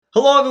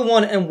Hello,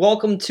 everyone, and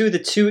welcome to the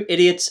Two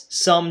Idiots,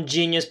 Some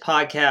Genius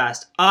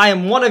podcast. I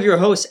am one of your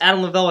hosts,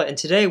 Adam Lavella, and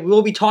today we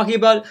will be talking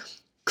about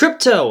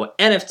crypto,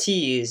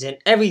 NFTs, and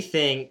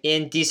everything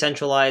in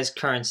decentralized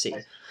currency.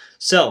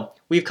 So,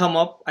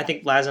 I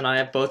think Laz and I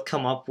have both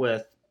come up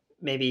with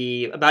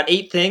maybe about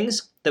 8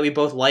 things that we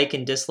both like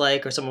and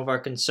dislike, or some of our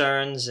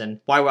concerns, and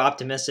why we're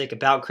optimistic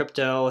about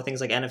crypto, things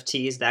like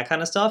NFTs, that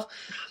kind of stuff.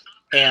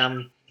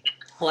 And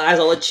Laz,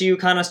 I'll let you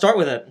kind of start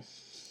with it.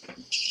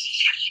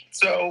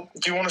 So,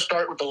 do you want to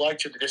start with the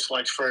likes or the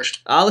dislikes first?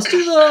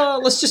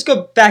 Let's just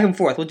go back and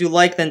forth. We'll do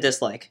like, then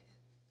dislike.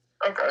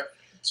 Okay.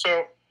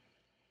 So,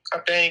 I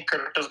think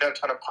crypto's got a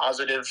ton of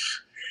positive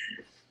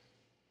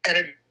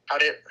energy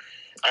about it.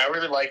 I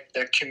really like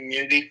the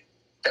community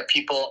that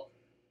people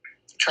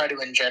try to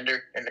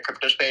engender in the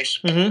crypto space,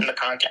 in the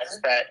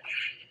context that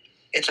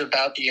it's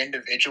about the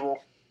individual.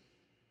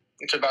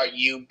 It's about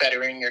you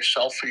bettering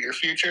yourself for your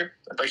future.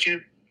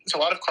 It's a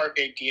lot of carpe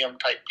diem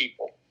type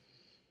people.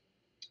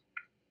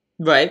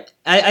 Right.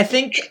 I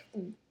think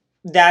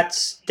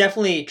that's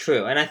definitely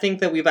true. And I think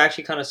that we've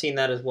actually kind of seen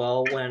that as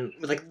well when,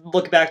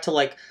 look back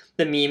to,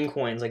 the meme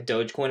coins, like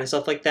Dogecoin and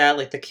stuff like that,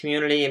 like the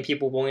community and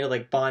people willing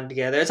to, bond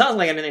together. It's not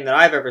like anything that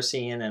I've ever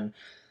seen in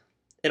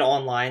an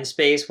online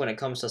space when it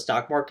comes to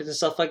stock markets and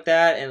stuff like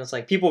that. And it's,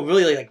 people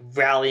really,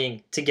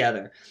 rallying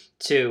together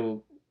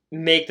to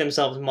make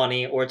themselves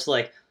money or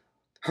to,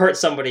 hurt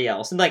somebody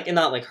else, and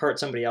not hurt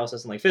somebody else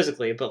as in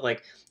physically, but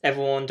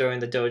everyone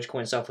during the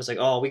Dogecoin stuff was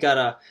oh, we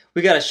gotta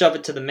shove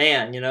it to the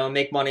man,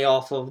 make money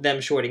off of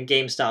them shorting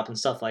GameStop and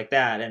stuff like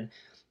that. And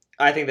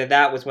I think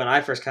that was when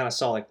I first kind of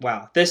saw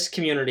wow, this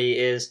community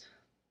is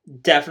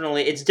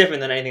definitely, it's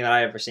different than anything that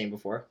I've ever seen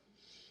before.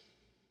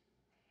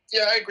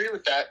 Yeah, I agree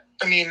with that.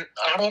 I mean,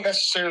 I don't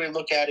necessarily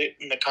look at it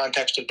in the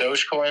context of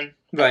Dogecoin.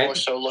 Right. I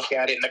also look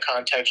at it in the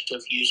context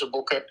of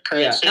usable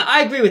currency. Yeah,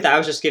 I agree with that. I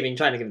was just trying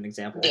to give an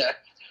example.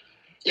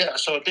 Yeah,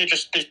 so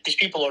these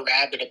people are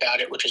rabid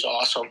about it, which is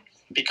awesome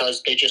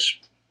because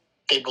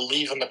they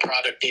believe in the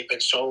product they've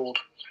been sold,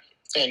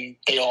 and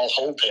they all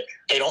hold it.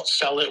 They don't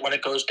sell it when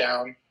it goes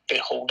down. They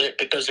hold it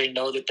because they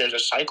know that there's a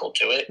cycle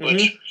to it,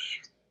 which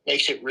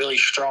makes it really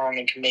strong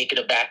and can make it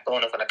a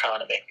backbone of an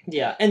economy.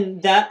 Yeah,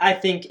 and that I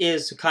think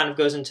is kind of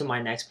goes into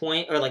my next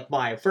point, or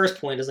my first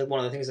point is one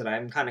of the things that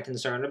I'm kind of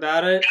concerned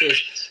about it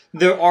is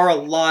there are a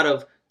lot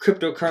of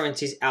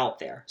cryptocurrencies out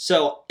there.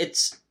 So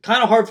it's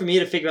kind of hard for me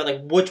to figure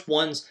out which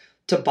ones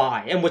to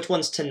buy and which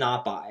ones to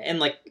not buy.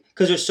 And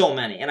because there's so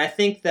many. And I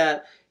think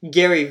that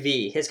Gary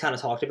Vee has kind of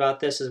talked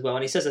about this as well.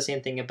 And he says the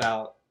same thing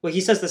about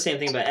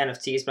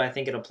NFTs, but I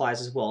think it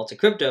applies as well to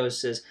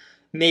cryptos, is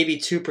maybe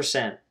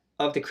 2%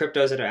 of the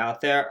cryptos that are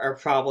out there are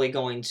probably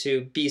going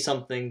to be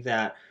something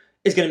that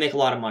is going to make a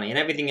lot of money, and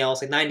everything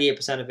else,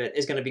 98% of it,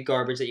 is going to be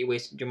garbage that you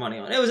wasted your money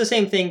on. It was the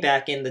same thing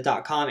back in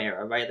the .com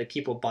era, right?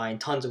 People buying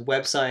tons of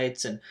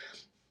websites and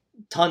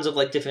tons of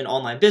different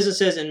online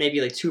businesses, and maybe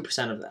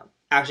 2% of them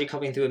actually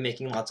coming through and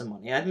making lots of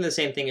money. And I think the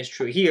same thing is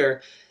true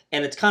here,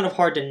 and it's kind of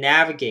hard to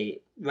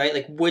navigate,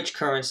 right? Which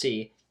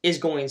currency is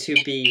going to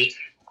be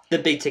the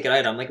big ticket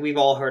item. We've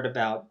all heard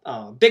about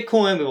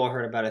Bitcoin, we've all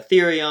heard about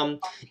Ethereum,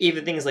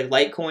 even things like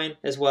Litecoin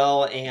as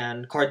well,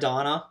 and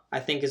Cardano, I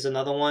think, is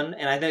another one.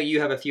 And I know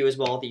you have a few as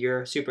well that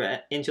you're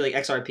super into,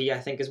 XRP, I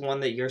think, is one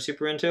that you're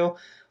super into.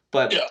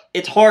 But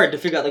It's hard to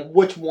figure out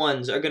which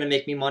ones are going to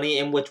make me money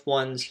and which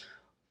ones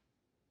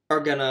are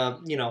going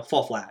to,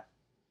 fall flat.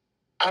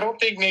 I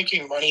don't think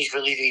making money is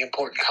really the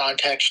important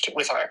context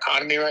with our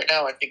economy right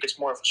now. I think it's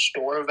more of a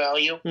store of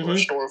value or a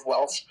store of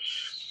wealth.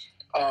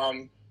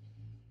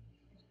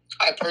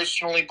 I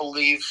personally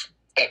believe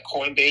that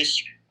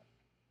Coinbase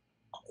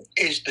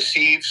is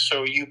deceived,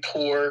 so you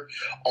pour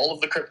all of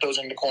the cryptos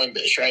into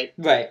Coinbase, right?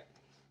 Right.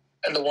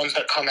 And the ones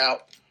that come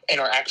out and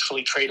are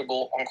actually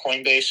tradable on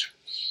Coinbase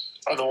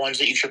are the ones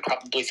that you should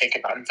probably think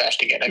about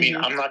investing in. I mean,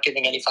 I'm not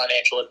giving any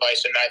financial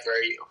advice, and neither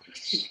are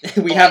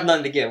you. We have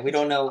none to give. We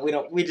don't know.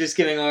 We're just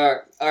giving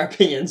our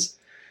opinions.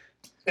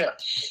 Yeah,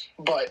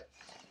 but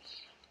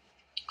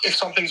if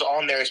something's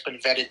on there, it's been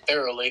vetted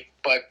thoroughly,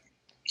 but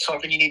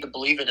something you need to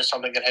believe in is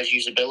something that has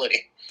usability.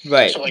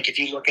 Right. So, if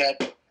you look at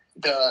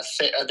the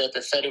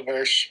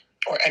Fediverse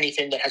or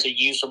anything that has a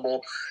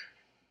usable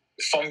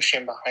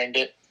function behind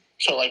it,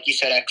 so like you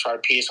said,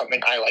 XRP is something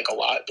I like a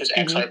lot because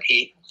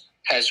XRP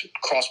has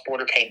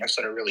cross-border payments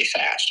that are really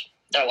fast.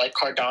 I like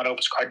Cardano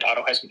because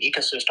Cardano has an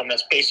ecosystem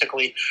that's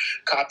basically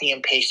copy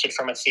and pasted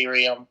from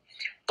Ethereum,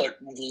 but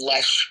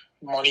less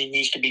money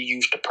needs to be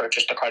used to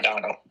purchase the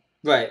Cardano.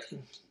 Right.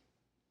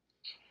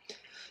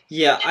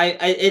 Yeah,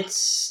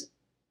 it's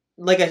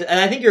and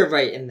I think you're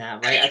right in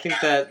that, right? I think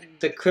that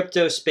the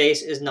crypto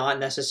space is not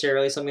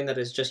necessarily something that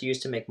is just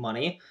used to make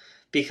money,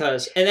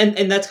 because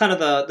and that's kind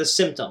of the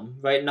symptom,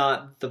 right?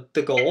 Not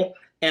the goal.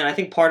 And I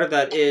think part of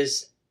that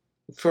is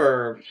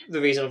for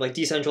the reason of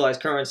decentralized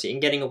currency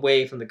and getting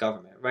away from the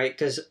government, right?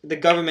 Because the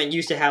government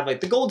used to have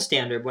the gold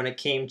standard when it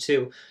came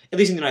to, at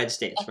least in the United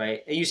States,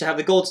 right? It used to have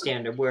the gold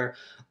standard where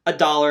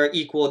 $1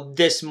 equaled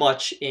this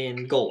much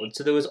in gold.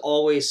 So there was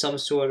always some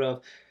sort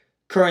of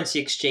currency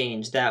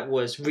exchange that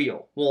was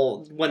real.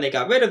 Well, when they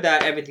got rid of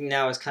that, everything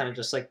now is kind of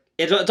just like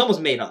it's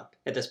almost made up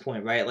at this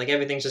point, right? Like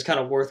everything's just kind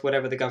of worth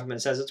whatever the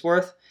government says it's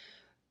worth.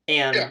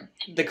 And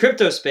the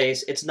crypto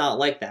space, it's not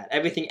like that.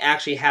 Everything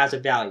actually has a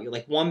value.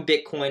 Like one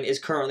Bitcoin is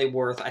currently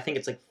worth, I think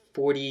it's like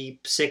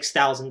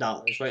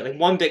 $46,000, right? Like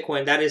one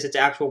Bitcoin, that is its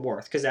actual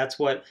worth because that's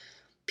what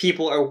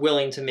people are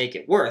willing to make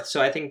it worth.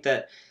 So I think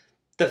that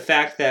the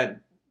fact that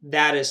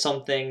that is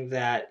something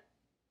that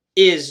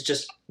is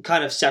just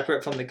kind of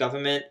separate from the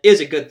government is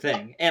a good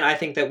thing. And I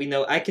think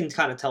that I can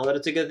kind of tell that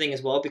it's a good thing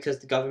as well because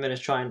the government is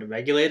trying to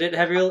regulate it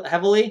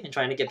heavily and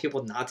trying to get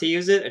people not to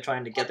use it and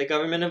trying to get the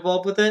government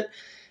involved with it.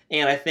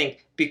 And I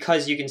think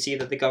because you can see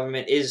that the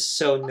government is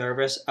so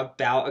nervous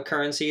about a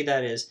currency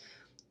that is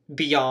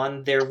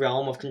beyond their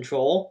realm of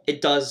control,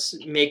 it does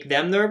make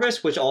them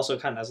nervous, which also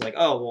kind of is like,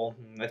 oh, well,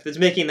 if it's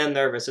making them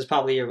nervous, there's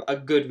probably a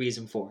good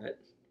reason for it.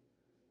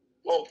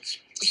 Well,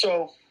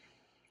 so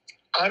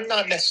I'm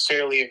not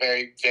necessarily a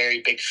very,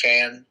 very big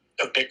fan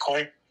of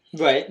Bitcoin.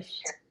 Right.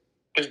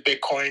 Because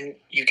Bitcoin,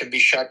 you can be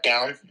shut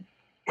down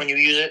when you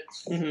use it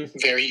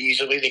very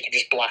easily. They can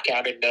just block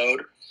out a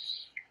node.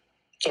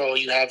 So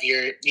you have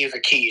your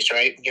keys,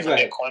 right? You have a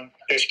Bitcoin.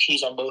 There's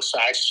keys on both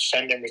sides to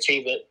send and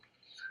receive it.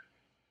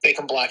 They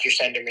can block your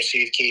send and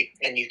receive key,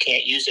 and you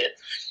can't use it.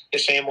 The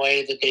same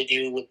way that they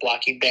do with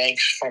blocking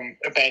banks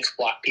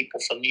block people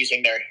from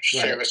using their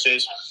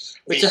services.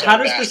 Wait, so how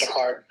does this?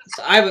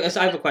 So I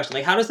have a question.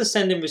 Like, how does the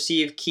send and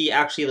receive key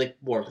actually like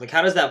work? Like,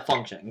 how does that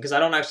function? Because I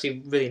don't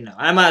actually really know.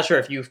 I'm not sure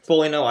if you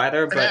fully know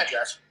either. It's an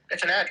address.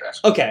 It's an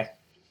address. Okay.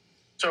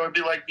 So it'd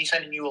be like me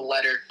sending you a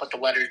letter, but the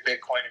letter's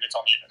Bitcoin and it's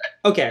on the internet.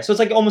 Okay, so it's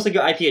like almost like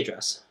your IP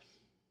address.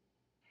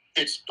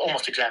 It's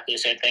almost exactly the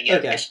same thing. Yeah,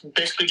 okay. It's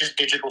basically just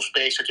digital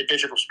space. It's a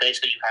digital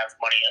space that you have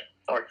money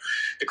in, or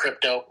the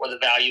crypto, or the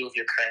value of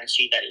your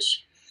currency that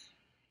is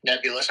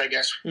nebulous, I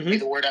guess, would be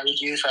the word I would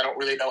use. I don't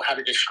really know how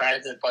to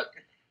describe it, but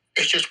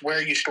it's just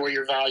where you store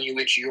your value.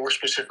 It's your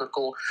specific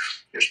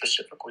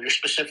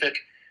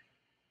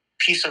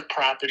piece of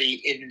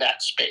property in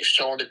that space.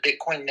 So on the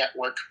Bitcoin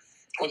network,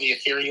 or the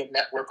Ethereum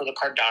network, or the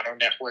Cardano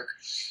network,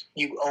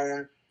 you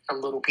own a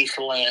little piece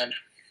of land,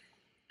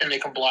 and they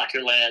can block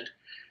your land,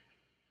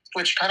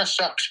 which kind of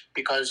sucks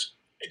because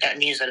that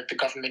means that if the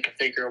government can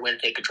figure a way to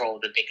take control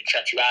of it, they can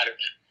shut you out of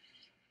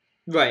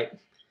it. Right.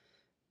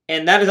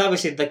 And that is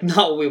obviously like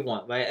not what we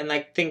want, right? And I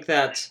think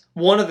that's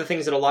one of the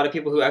things that a lot of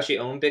people who actually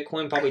own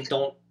Bitcoin probably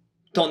don't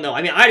know.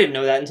 I mean, I didn't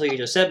know that until you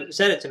just said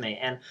it to me.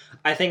 And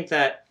I think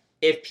that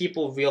if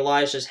people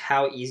realize just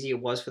how easy it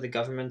was for the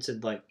government to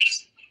like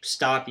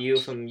stop you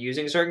from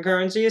using certain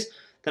currencies,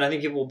 then I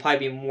think people will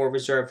probably be more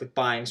reserved with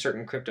buying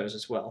certain cryptos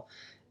as well.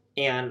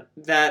 And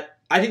that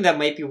I think that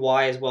might be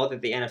why as well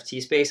that the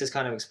NFT space is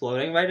kind of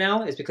exploding right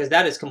now, is because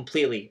that is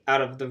completely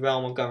out of the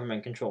realm of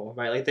government control,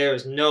 right? Like there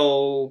is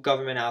no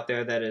government out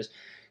there that is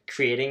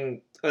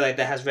creating or like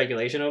that has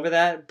regulation over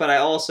that. But I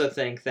also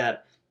think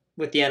that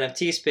with the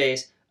NFT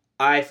space,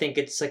 I think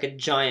it's like a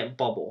giant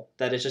bubble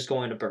that is just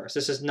going to burst.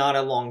 This is not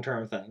a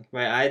long-term thing,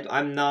 right?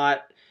 I'm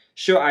not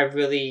sure I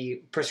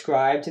really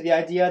prescribe to the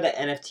idea that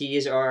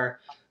NFTs are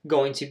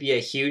going to be a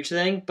huge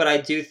thing, but I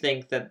do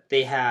think that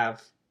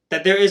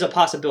that there is a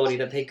possibility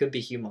that they could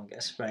be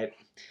humongous, right?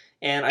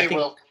 And I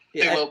think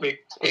they will be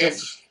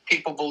if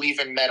people believe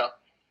in meta.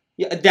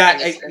 Yeah,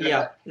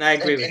 I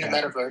agree with that. In the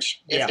metaverse,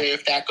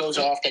 if that goes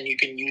off, then you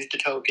can use the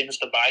tokens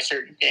to buy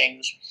certain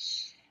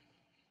things.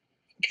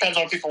 Depends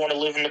on if people want to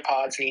live in the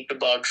pods and eat the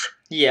bugs.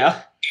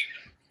 Yeah.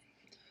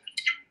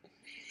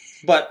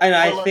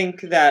 I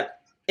think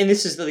that, and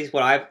this is at least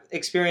what I've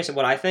experienced and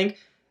what I think,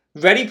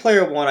 Ready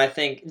Player One, I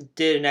think,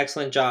 did an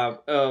excellent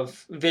job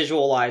of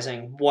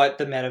visualizing what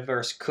the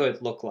metaverse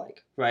could look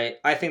like, right?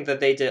 I think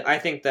that they did. I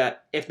think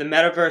that if the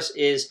metaverse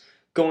is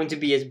going to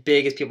be as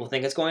big as people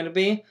think it's going to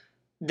be,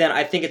 then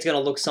I think it's going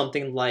to look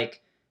something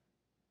like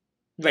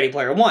Ready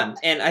Player One.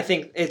 And I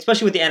think,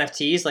 especially with the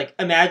NFTs, like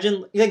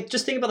imagine, like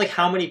just think about like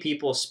how many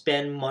people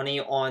spend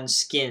money on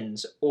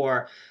skins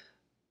or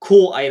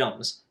cool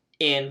items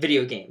in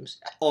video games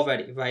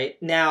already, right?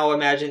 Now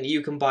imagine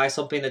you can buy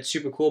something that's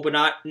super cool, but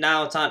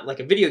now it's not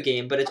like a video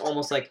game, but it's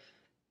almost like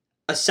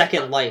a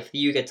second life that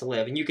you get to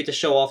live, and you get to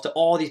show off to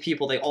all these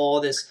people like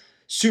all this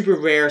super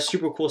rare,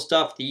 super cool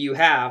stuff that you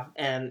have,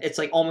 and it's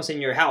like almost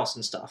in your house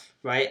and stuff,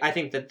 right? I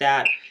think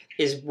that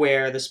is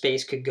where the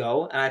space could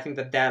go, and I think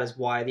that is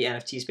why the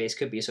NFT space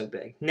could be so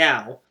big.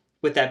 Now,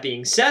 with that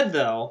being said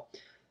though,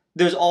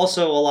 there's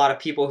also a lot of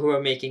people who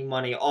are making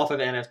money off of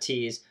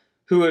NFTs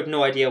who have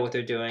no idea what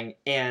they're doing,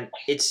 and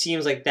it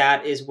seems like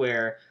that is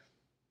where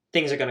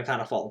things are going to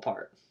kind of fall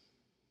apart.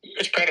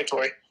 It's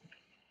predatory.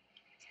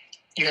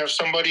 You have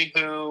somebody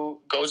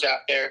who goes out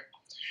there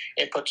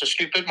and puts a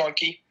stupid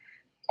monkey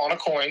on a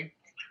coin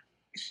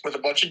with a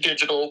bunch of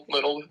digital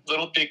little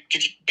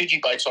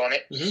digibytes on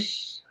it, and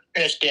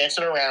it's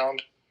dancing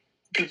around.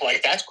 People are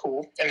like, that's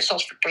cool, and it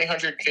sells for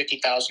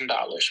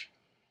 $350,000.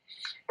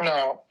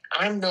 Now,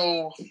 I'm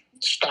no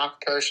stock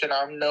person.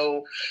 I'm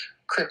no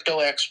crypto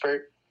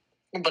expert.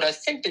 But I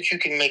think that you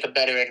can make a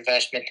better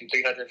investment than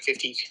 $350,000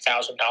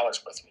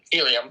 worth of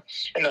Ethereum.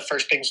 And the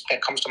first thing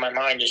that comes to my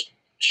mind is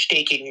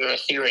staking your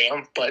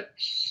Ethereum. But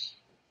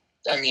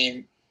I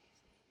mean,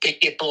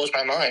 it blows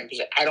my mind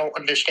because I don't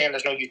understand.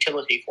 There's no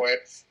utility for it,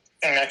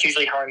 and that's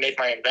usually how I make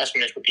my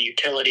investment is with the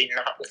utility,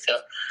 not with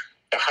the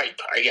hype,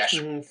 I guess.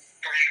 Mm-hmm.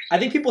 I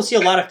think people see a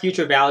lot of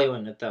future value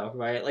in it, though,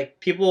 right? Like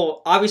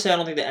people, obviously, I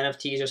don't think the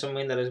NFTs are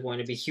something that is going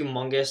to be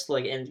humongous,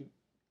 like and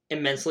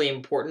immensely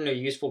important or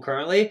useful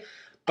currently.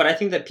 But I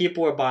think that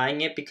people are buying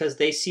it because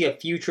they see a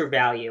future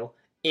value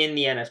in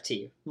the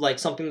NFT, like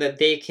something that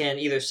they can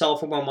either sell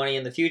for more money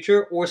in the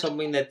future or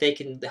something that they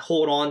can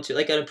hold on to,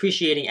 like an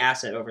appreciating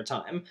asset over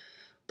time.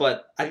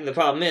 But I think the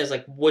problem is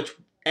like which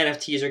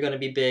NFTs are going to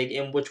be big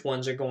and which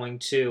ones are going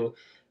to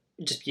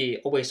just be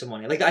a waste of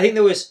money. Like I think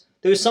there was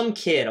some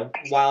kid a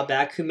while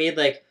back who made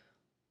like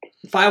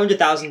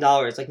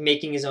 $500,000 like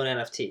making his own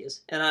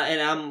NFTs, and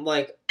I'm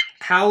like,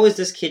 how is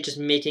this kid just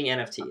making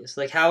NFTs?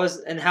 Like how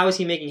is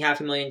he making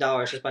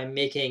 $500,000 just by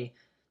making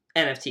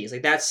NFTs?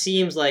 Like that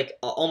seems like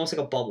almost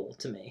like a bubble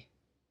to me.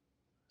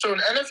 So an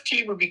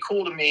NFT would be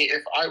cool to me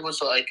if I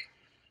was like,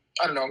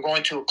 I don't know, I'm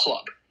going to a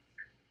club,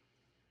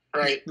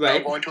 right?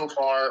 I'm going to a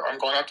bar, or I'm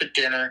going out to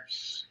dinner,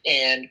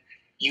 and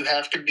you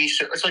have to be.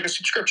 It's like a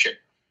subscription.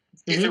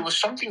 Mm-hmm. If it was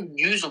something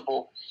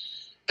usable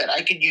that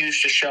I could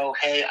use to show,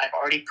 hey, I've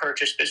already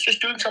purchased this,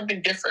 just doing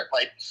something different,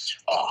 like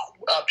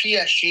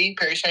PSG,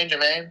 Paris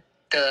Saint-Germain,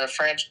 the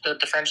French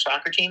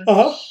soccer team.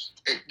 Uh-huh.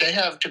 They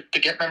have to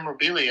get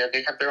memorabilia.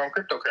 They have their own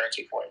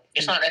cryptocurrency for it.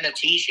 It's not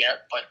NFTs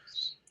yet, but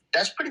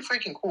that's pretty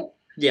freaking cool.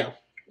 Yeah.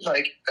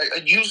 Like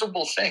a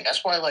usable thing.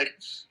 That's why like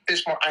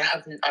this more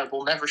I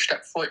will never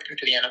step foot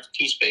into the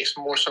NFT space.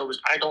 More so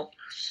because I don't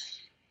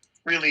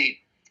really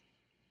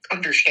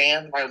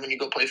understand why when you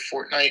go play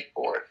Fortnite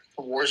or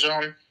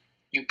Warzone,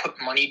 you put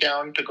money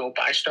down to go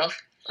buy stuff.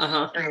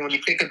 Uh-huh. I mean, when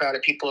you think about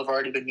it, people have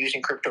already been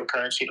using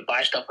cryptocurrency to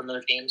buy stuff in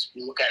those games.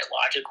 If you look at it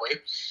logically,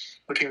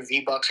 between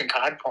V-Bucks and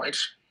COD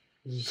points,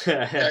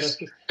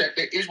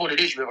 that is what it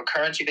is. You have a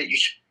currency that you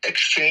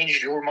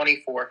exchange your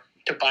money for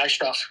to buy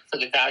stuff for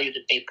the value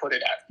that they put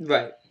it at.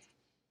 Right.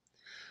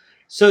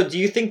 So do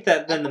you think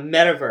that then the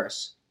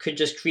metaverse could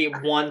just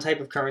create one type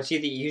of currency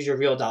that you use your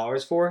real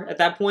dollars for at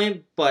that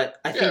point? But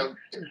I think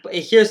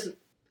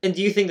and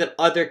do you think that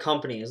other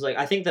companies, like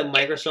I think that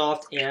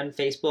Microsoft and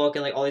Facebook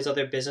and like all these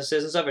other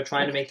businesses and stuff are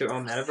trying to make their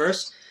own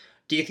metaverse?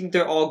 Do you think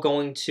they're all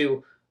going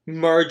to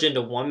merge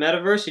into one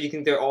metaverse, or do you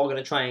think they're all going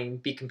to try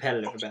and be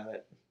competitive about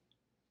it?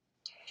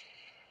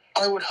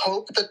 I would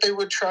hope that they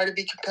would try to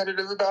be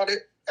competitive about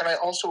it, and I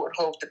also would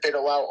hope that they'd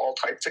allow all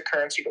types of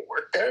currency to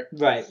work there.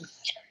 Right.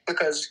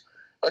 Because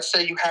let's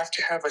say you have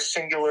to have a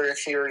singular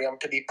Ethereum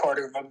to be part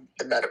of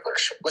the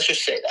metaverse. Let's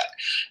just say that.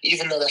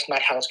 Even though that's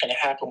not how it's going to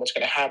happen, what's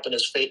going to happen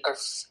is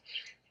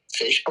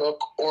Facebook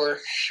or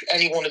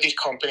any one of these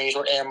companies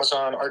or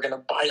Amazon are going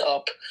to buy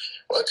up,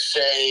 let's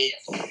say,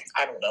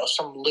 I don't know,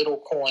 some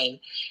little coin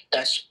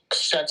that's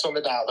cents on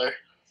the dollar.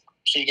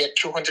 So you get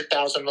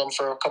 200,000 of them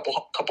for a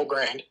couple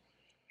grand.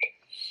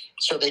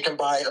 So they can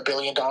buy $1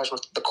 billion worth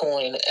of the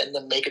coin and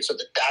then make it so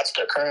that that's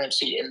their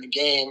currency in the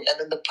game, and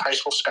then the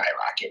price will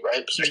skyrocket, right?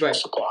 Because there's no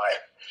supply,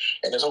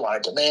 and there's a lot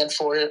of demand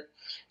for it,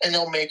 and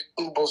they'll make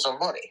oodles of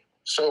money.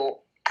 So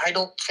I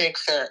don't think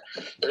that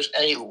there's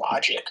any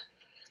logic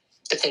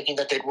to thinking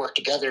that they'd work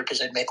together because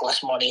they'd make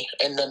less money,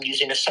 and them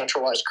using a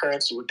centralized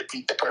currency would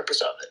defeat the purpose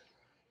of it.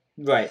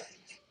 Right.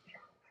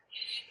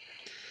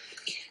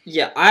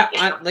 Yeah,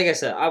 I like I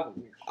said,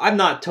 I'm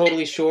not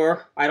totally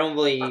sure. I don't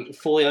really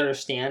fully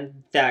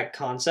understand that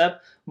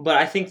concept, but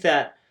I think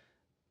that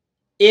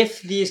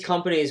if these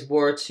companies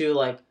were to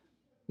like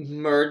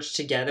merge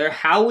together,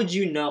 how would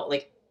you know?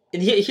 Like,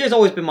 and here's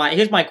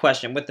my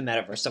question with the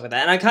metaverse stuff like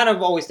that, and I kind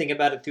of always think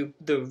about it through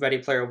the Ready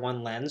Player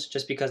One lens,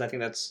 just because I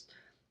think that's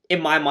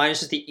in my mind it's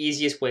just the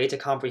easiest way to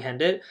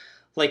comprehend it.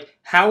 Like,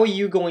 how are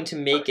you going to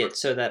make it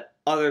so that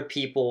other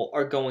people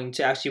are going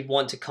to actually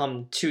want to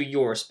come to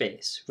your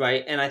space,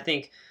 right? And I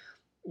think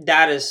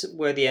that is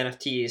where the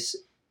NFTs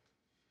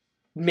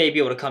may be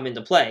able to come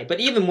into play.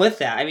 But even with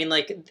that, I mean,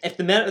 like, if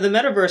the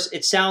metaverse,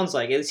 it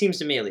seems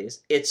to me at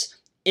least, it's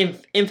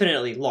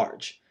infinitely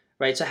large,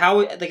 right? So how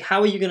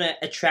are you going to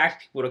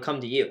attract people to come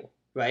to you,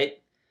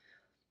 right?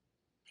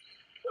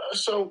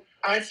 So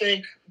I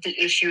think the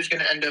issue is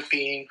going to end up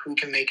being who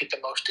can make it the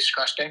most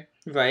disgusting.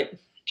 Right.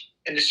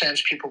 In the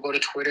sense, people go to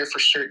Twitter for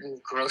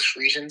certain gross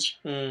reasons.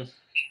 Mm.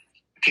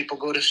 People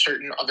go to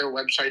certain other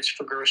websites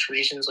for gross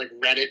reasons, like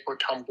Reddit or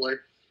Tumblr,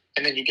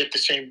 and then you get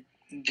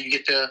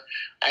the,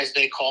 as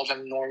they call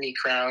them, normie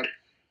crowd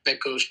that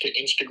goes to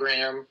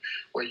Instagram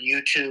or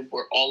YouTube,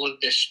 where all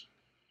of this,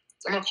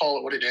 I'm gonna call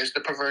it what it is,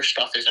 the perverse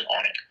stuff isn't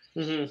on it.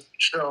 Mm-hmm.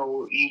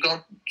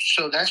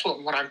 So that's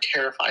what I'm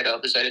terrified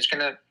of, is that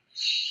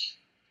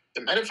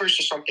the metaverse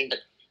is something that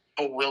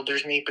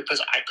bewilders me,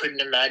 because I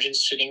couldn't imagine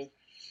sitting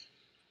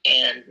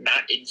and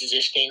not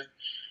existing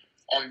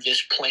on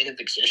this plane of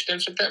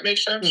existence, if that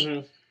makes sense.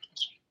 Mm-hmm.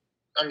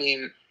 I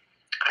mean,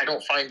 I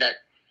don't find that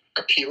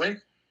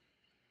appealing.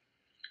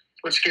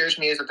 What scares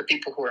me is that the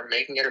people who are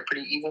making it are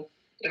pretty evil,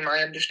 in my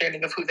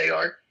understanding of who they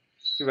are.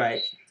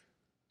 Right.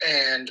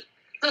 And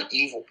not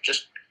evil,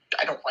 just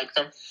I don't like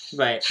them.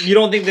 Right. You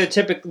don't think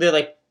they're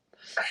like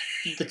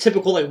the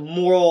typical like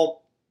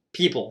moral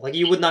people. Like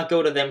you would not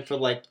go to them for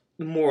like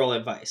moral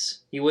advice.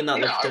 You would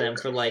not look to them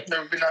for like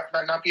there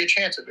would not be a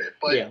chance of it.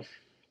 But yeah.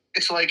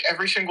 It's like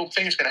every single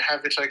thing is gonna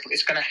have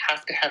it's gonna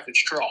have to have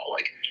its draw.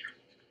 Like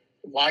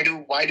why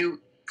do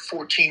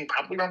 14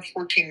 probably around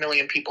 14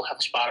 million people have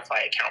a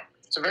Spotify account?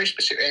 It's a very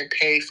specific and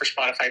pay for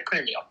Spotify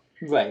Premium.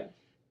 Right.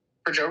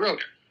 For Joe Rogan.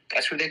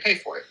 That's who they pay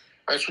for it.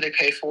 That's who they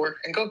pay for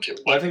and go to.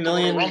 11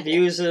 million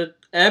views an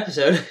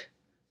episode.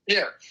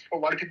 Yeah. Or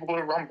why do people go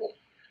to Rumble?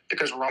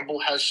 Because Rumble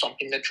has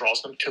something that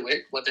draws them to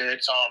it, whether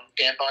it's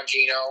Dan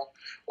Bongino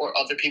or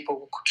other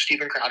people,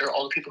 Steven Crowder,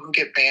 all the people who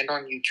get banned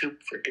on YouTube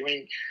for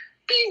being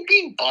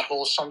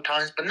buttholes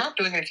sometimes, but not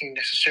doing anything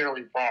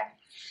necessarily wrong.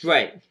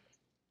 Right.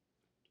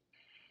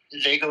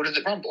 They go to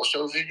the Rumble.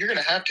 So you're going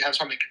to have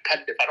something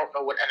competitive. I don't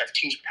know what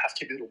NFTs have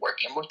to do to work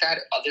in with that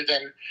other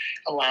than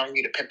allowing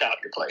you to pimp out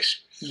your place.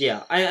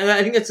 Yeah,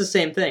 I think it's the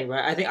same thing,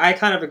 right? I think I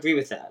kind of agree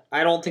with that.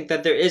 I don't think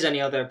that there is any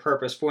other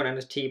purpose for an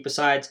NFT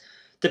besides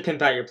to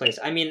pimp out your place.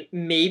 I mean,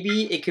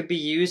 maybe it could be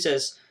used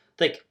as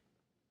like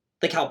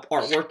how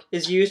artwork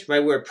is used,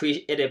 right? Where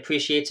it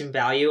appreciates in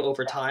value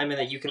over time, and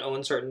that you can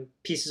own certain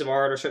pieces of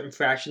art or certain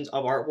fractions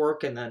of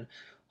artwork, and then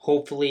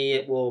hopefully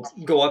it will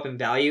go up in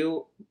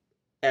value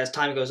as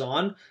time goes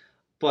on.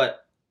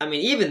 But I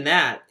mean, even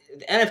that,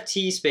 the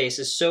NFT space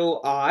is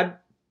so odd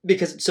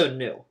because it's so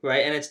new,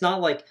 right? And it's not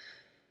like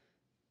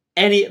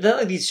they're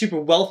like these super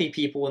wealthy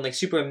people and like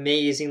super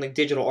amazing like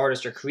digital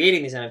artists are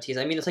creating these NFTs.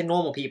 I mean, it's like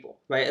normal people,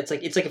 right? It's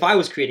like if I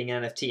was creating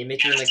an NFT and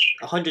making like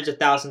hundreds of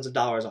thousands of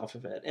dollars off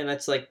of it, and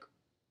it's like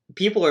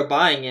people are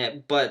buying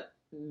it, but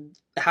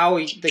how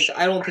like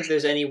I don't think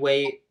there's any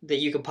way that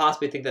you could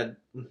possibly think that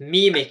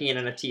me making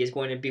an NFT is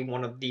going to be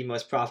one of the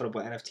most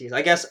profitable NFTs.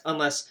 I guess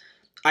unless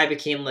I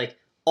became like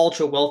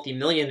ultra wealthy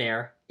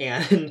millionaire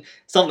and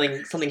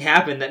something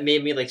happened that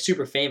made me like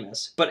super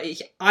famous. But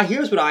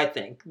here's what I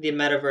think the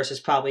metaverse is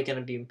probably going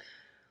to be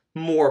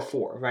more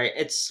for, right?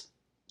 It's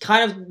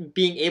kind of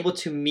being able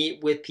to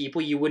meet with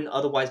people you wouldn't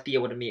otherwise be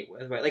able to meet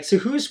with, right? Like, so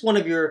who's one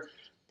of your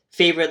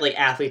favorite like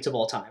athletes of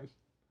all time?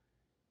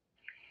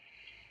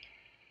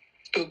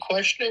 Good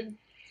question.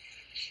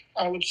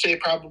 I would say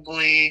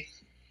probably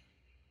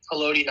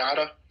Haloti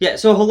Nada. Yeah,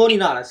 so Haloti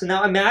Nada. So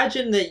now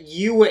imagine that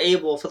you were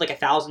able for like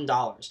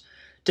 $1,000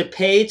 to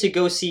pay to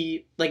go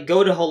see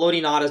go to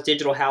Haloti Nada's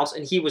digital house,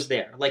 and he was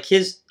there. Like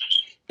it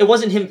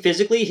wasn't him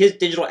physically, his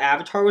digital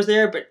avatar was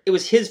there, but it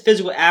was his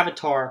physical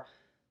avatar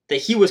that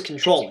he was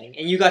controlling,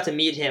 and you got to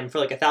meet him for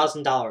like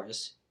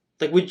 $1,000.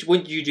 Like,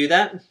 would you do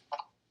that?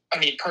 I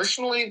mean,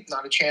 personally,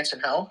 not a chance in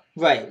hell.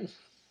 Right.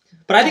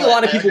 But I think a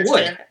lot of people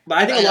would. But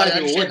I think a lot of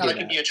people would do that. It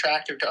could be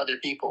attractive to other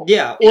people.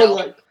 Yeah,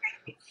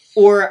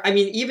 or I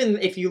mean, even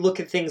if you look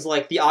at things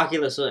like the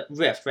Oculus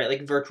Rift, right,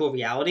 like virtual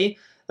reality,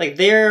 like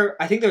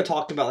I think they're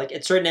talking about like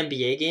at certain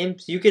NBA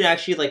games, you can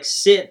actually like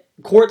sit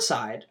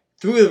courtside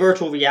through the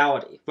virtual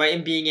reality, right,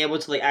 and being able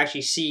to like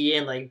actually see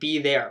and like be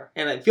there,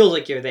 and it feels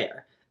like you're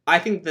there. I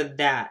think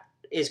that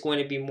is going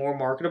to be more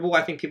marketable.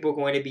 I think people are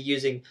going to be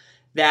using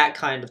that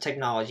kind of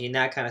technology in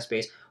that kind of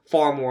space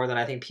far more than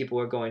I think people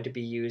are going to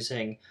be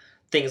using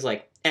things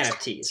like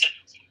NFTs.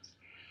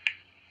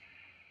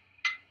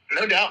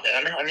 No doubt,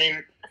 man. I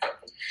mean,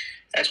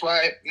 that's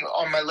why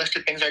on my list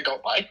of things I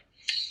don't like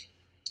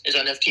is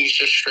NFTs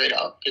just straight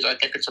up, because I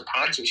think it's a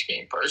Ponzi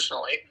scheme,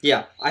 personally.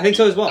 Yeah, I think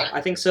so as well.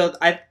 I think so.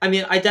 I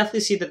mean, I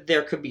definitely see that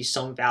there could be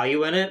some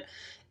value in it,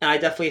 and I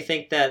definitely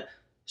think that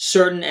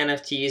certain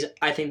NFTs,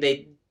 I think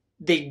they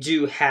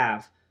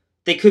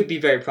could be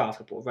very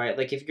profitable, right?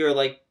 Like if you're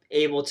like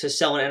able to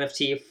sell an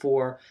NFT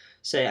for,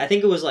 say, I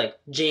think it was like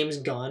James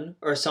Gunn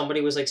or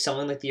somebody was like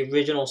selling like the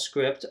original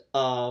script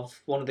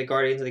of one of the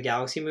Guardians of the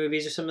Galaxy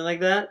movies or something like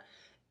that.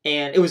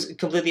 And it was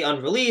completely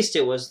unreleased.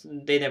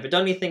 They never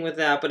done anything with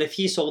that. But if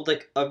he sold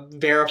like a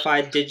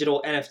verified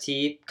digital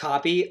NFT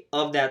copy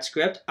of that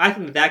script, I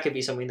think that could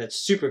be something that's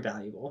super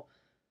valuable.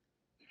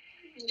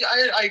 Yeah,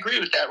 I agree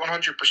with that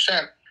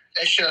 100%.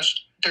 It's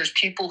just there's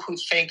people who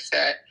think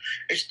that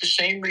it's the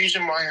same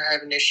reason why I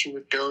have an issue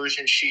with Doge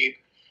and Sheep.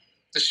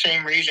 The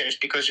same reason is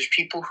because there's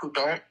people who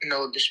don't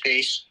know the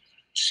space,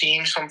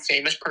 seeing some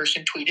famous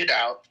person tweet it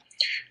out,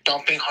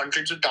 dumping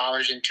hundreds of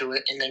dollars into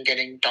it, and then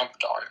getting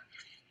dumped on,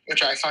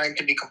 which I find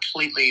to be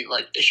completely,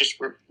 like, it's just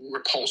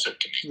repulsive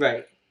to me.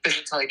 Right. Because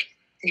it's like,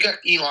 you got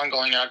Elon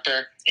going out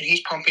there, and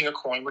he's pumping a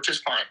coin, which is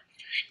fine.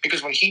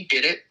 Because when he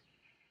did it,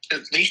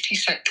 at least he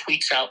sent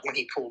tweets out when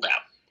he pulled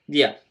out.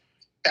 Yeah.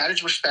 That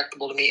is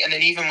respectable to me. And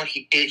then even when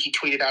he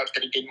tweeted out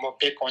that he did more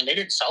Bitcoin. They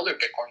didn't sell their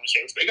Bitcoin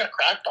reserves. They got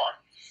cracked on.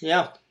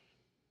 Yeah.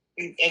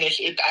 And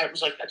I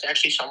was like, that's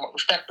actually somewhat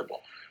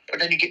respectable.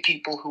 But then you get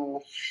people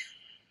who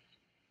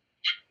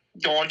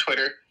go on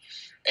Twitter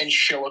and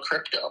shill a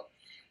crypto.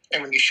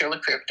 And when you shill a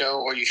crypto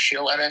or you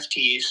shill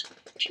NFTs,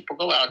 people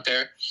go out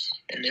there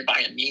and they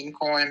buy a meme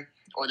coin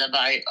or they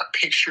buy a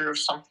picture of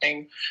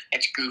something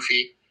that's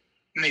goofy.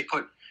 And they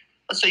put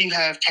let's say you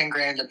have 10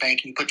 grand in the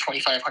bank and you put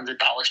 $2,500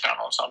 down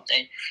on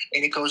something,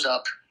 and it goes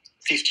up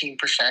 15%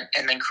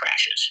 and then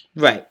crashes.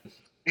 Right.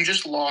 You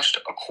just lost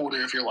a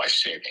quarter of your life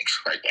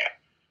savings right there.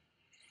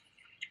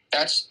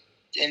 That's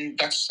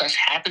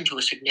happened to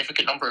a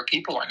significant number of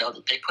people. I know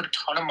that they put a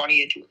ton of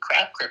money into a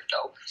crap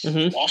crypto,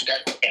 lost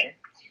everything.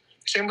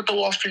 Same with the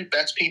Wall Street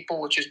bets people,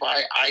 which is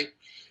why I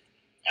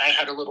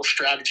had a little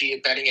strategy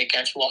of betting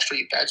against Wall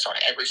Street bets on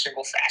every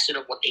single facet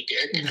of what they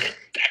did, and it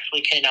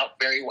actually came out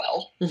very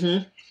well.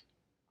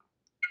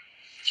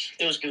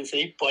 It was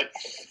goofy, but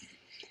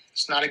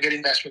it's not a good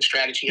investment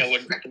strategy. I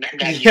wouldn't recommend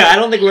that. Yeah, I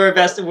don't think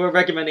we're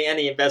recommending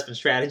any investment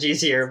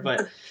strategies here,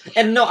 but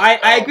and no,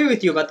 I agree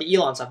with you about the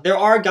Elon stuff. There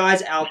are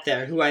guys out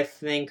there who I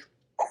think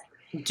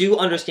do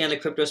understand the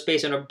crypto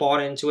space and are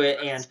bought into it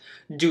and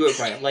do it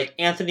right. Like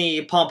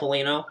Anthony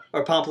Pompliano,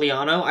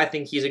 I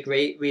think he's a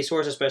great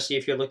resource, especially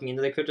if you're looking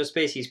into the crypto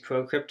space. He's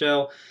pro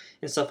crypto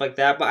and stuff like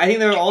that. But I think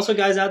there are also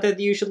guys out there that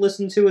you should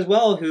listen to as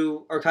well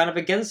who are kind of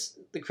against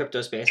the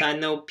crypto space. I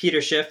know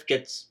Peter Schiff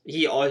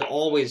he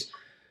always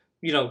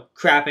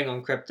crapping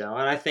on crypto,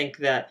 and I think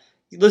that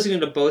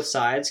listening to both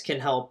sides can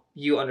help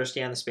you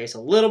understand the space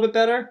a little bit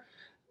better.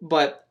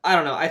 But I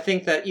don't know. I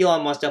think that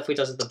Elon Musk definitely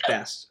does it the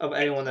best of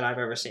anyone that I've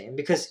ever seen.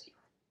 Because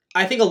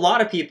I think a lot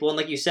of people, and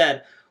like you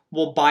said,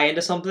 will buy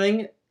into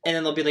something, and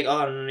then they'll be like,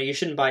 oh, no, you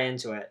shouldn't buy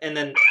into it. And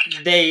then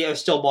they are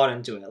still bought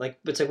into it. Like,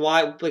 it's like,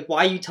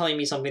 why are you telling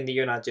me something that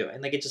you're not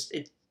doing? Like,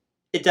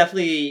 it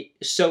definitely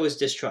shows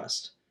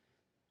distrust.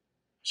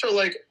 So,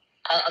 like,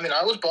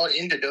 I was bought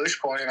into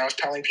Dogecoin, and I was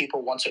telling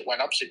people once it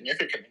went up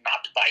significantly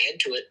not to buy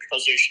into it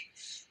because there's...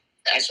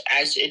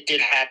 As it did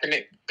happen,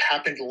 it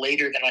happened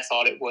later than I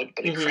thought it would,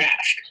 but it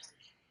crashed.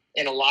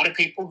 And a lot of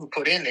people who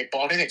put in, they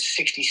bought in at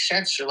 60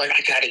 cents. They're like,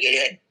 I got to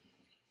get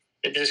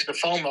in. There's the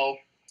FOMO.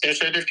 There's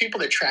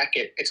people that track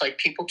it. It's like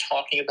people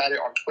talking about it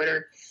on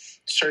Twitter,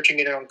 searching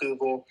it on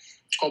Google.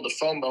 It's called the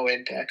FOMO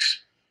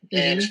index.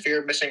 And it's fear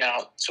of missing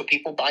out. So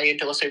people buy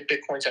into, let's say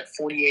Bitcoin's at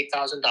 $48,000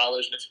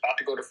 and it's about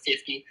to go to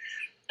 50.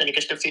 Then it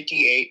gets to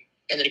 58,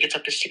 and then it gets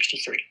up to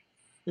 63.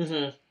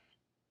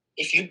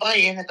 If you buy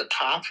in at the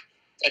top,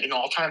 at an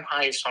all-time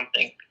high of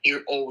something,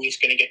 you're always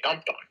going to get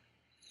dumped on.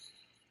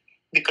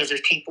 Because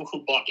there's people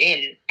who bought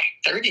in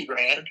at 30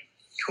 grand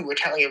who were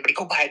telling everybody,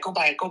 go buy it, go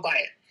buy it, go buy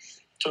it.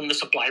 So when the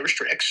supply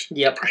restricts,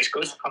 the price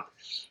goes up.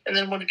 And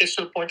then when it gets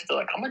to a point that they're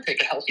like, I'm going to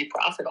take a healthy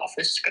profit off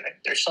this,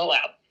 they're sell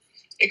out.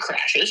 It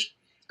crashes,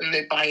 and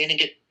they buy in and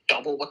get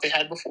double what they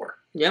had before.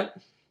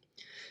 Yep.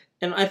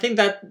 And I think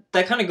that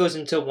kind of goes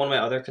into one of my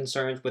other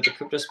concerns with the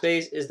crypto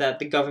space is that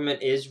the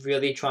government is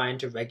really trying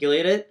to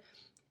regulate it.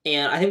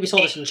 And I think we saw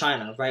this in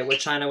China, right? Where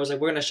China was like,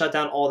 we're going to shut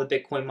down all the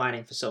Bitcoin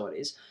mining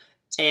facilities.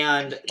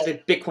 And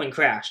the Bitcoin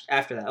crashed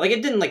after that. Like,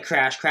 it didn't,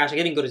 crash. Like, it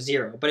didn't go to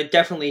zero. But it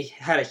definitely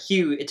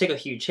it took a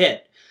huge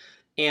hit.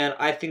 And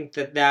I think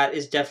that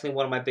is definitely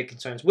one of my big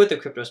concerns with the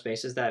crypto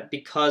space is that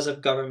because of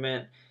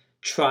government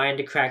trying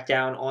to crack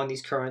down on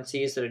these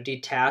currencies that are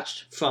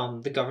detached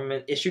from the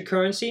government-issued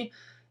currency,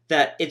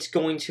 that it's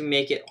going to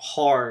make it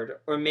hard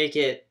or make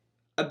it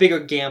a bigger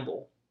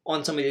gamble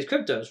on some of these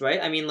cryptos,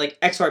 right? I mean, like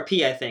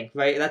XRP, I think,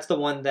 right? That's the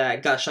one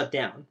that got shut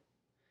down.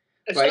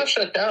 It's not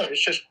shut down.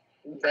 It's just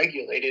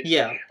regulated.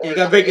 Yeah, it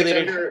got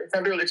regulated.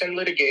 It's in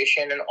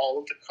litigation, and all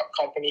of the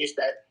companies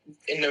that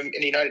in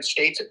the United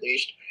States, at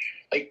least,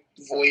 like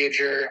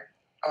Voyager,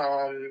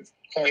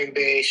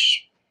 Coinbase,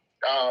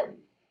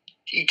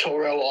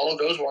 eToro, all of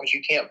those ones,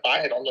 you can't buy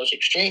it on those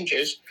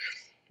exchanges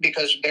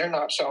because they're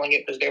not selling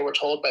it because they were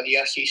told by the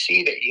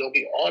SEC that you'll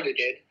be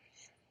audited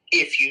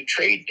if you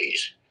trade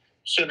these.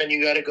 So then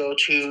you got to go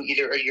to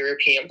either a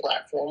European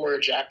platform or a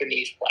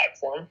Japanese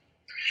platform.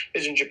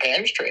 Because in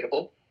Japan, it's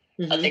tradable.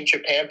 I think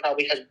Japan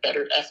probably has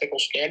better ethical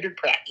standard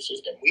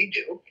practices than we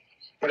do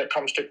when it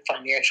comes to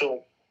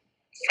financial,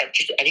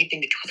 just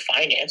anything to do with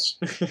finance.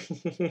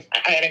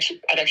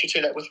 I'd actually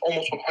say that with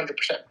almost 100%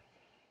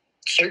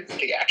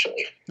 certainty,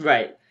 actually.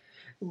 Right.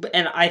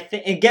 And I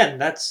think, again,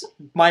 that's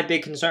my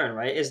big concern,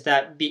 right, is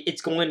that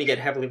it's going to get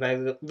heavily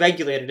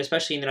regulated,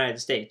 especially in the United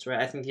States,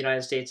 right? I think the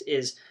United States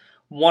is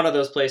one of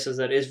those places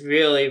that is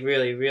really,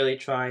 really, really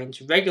trying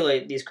to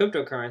regulate these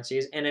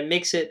cryptocurrencies, and it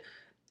makes it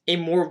a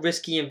more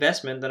risky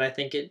investment than I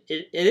think it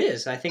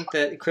is. I think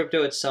that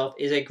crypto itself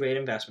is a great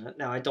investment.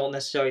 Now, I don't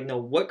necessarily know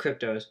what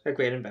cryptos are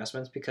great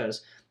investments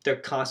because they're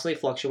constantly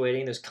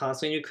fluctuating. There's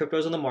constantly new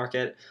cryptos on the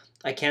market.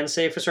 I can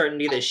say for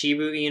certainty that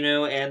Shiba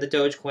Inu and the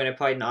Dogecoin are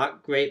probably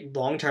not great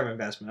long-term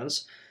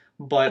investments,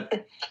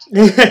 but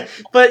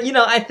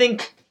I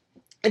think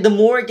the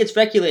more it gets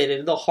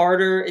regulated, the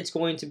harder it's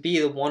going to be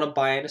to want to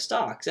buy into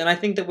stocks. And I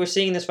think that we're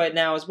seeing this right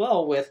now as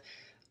well with,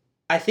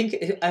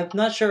 I'm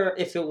not sure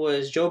if it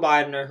was Joe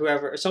Biden or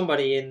whoever, or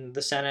somebody in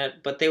the Senate,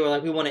 but they were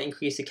like, we want to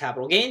increase the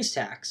capital gains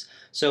tax.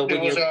 So it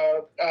was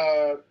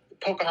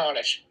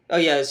Pocahontas. Oh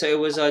yeah, so it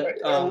was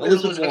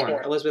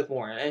Elizabeth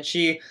Warren, and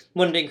she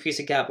wanted to increase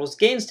the capital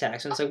gains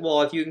tax. And it's like,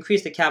 well, if you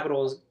increase the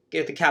capital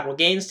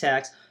gains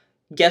tax,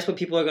 guess what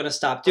people are going to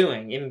stop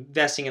doing?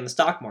 Investing in the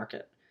stock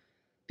market.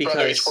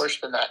 Brother, it's worse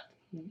than that.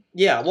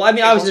 Yeah, well, I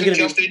mean, obviously it's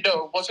going to be...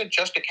 No, it wasn't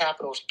just a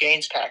capital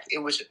gains tax. It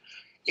was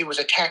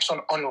a tax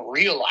on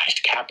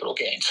unrealized capital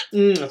gains.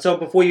 So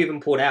before you even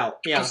pulled out,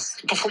 yeah.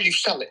 Before you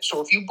sell it.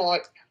 So if you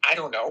bought, I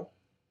don't know,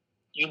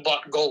 you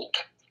bought gold,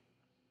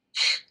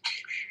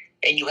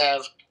 and you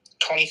have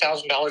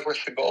 $20,000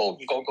 worth of gold,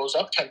 and gold goes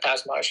up $10,000.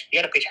 You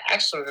got to pay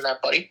taxes on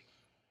that, buddy.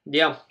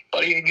 Yeah.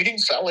 Buddy, you didn't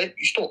sell it.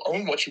 You still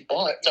own what you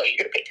bought. No, you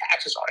got to pay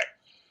taxes on it.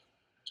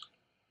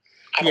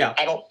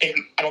 I don't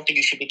think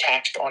you should be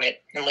taxed on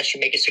it unless you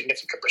make a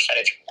significant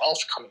percentage of wealth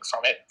coming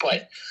from it.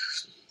 But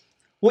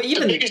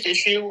the biggest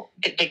issue,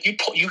 like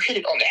you hit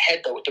it on the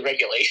head though with the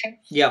regulation.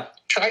 Yeah.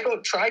 Try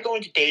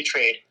going to day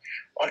trade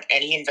on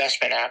any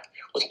investment app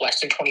with less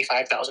than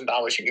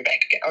 $25,000 in your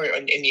bank account or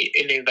in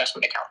the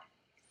investment account.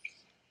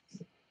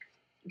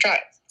 Try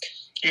it.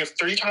 You have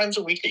 3 times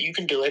a week that you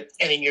can do it,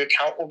 and then your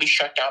account will be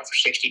shut down for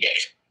 60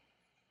 days.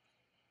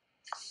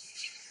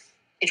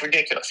 It's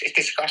ridiculous. It's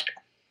disgusting.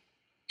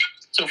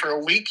 So for a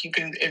week, you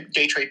can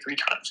day trade 3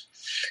 times.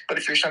 But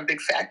if you're some big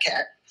fat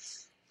cat,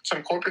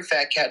 some corporate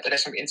fat cat that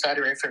has some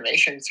insider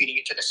information feeding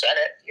it to the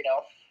Senate,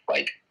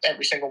 like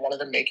every single one of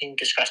them making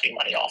disgusting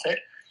money off it,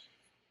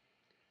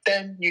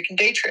 then you can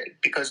day trade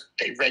because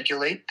they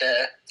regulate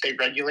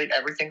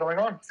everything going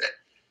on with it.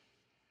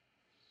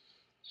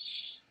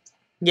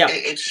 Yeah,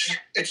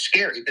 it's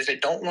scary because they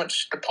don't want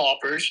the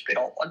paupers, they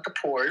don't want the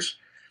poors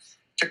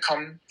to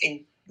come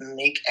and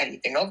make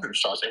anything of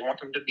themselves. They want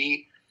them to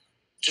be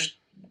just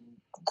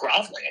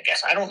groveling, I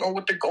guess. I don't know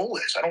what the goal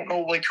is. I don't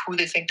know who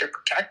they think they're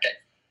protecting.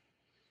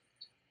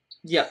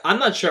 Yeah, I'm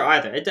not sure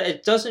either.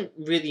 It doesn't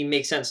really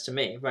make sense to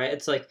me, right?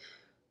 It's like,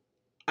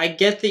 I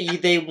get that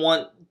they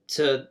want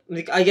to...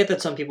 I get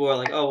that some people are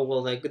like, oh,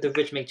 well, the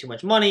rich make too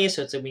much money,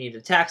 so it's like we need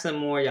to tax them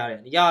more,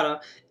 yada, yada,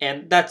 yada.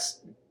 And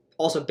that's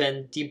also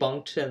been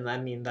debunked, and I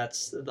mean,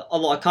 that's a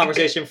lot of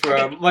conversation for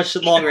a much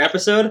longer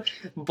episode.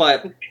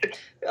 But...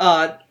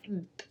 but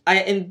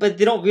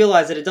they don't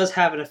realize that it does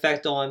have an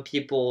effect on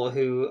people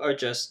who are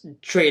just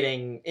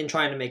trading and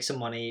trying to make some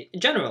money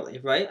generally,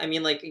 right? I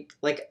mean,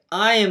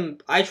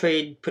 I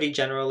trade pretty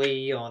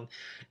generally on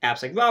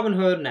apps like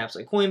Robinhood and apps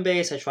like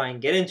Coinbase. I try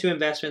and get into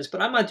investments,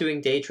 but I'm not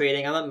doing day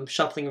trading. I'm not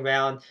shuffling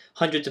around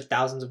hundreds of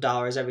thousands of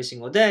dollars every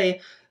single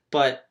day.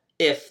 But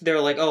if they're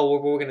like, oh,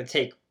 we're going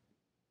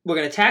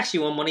to tax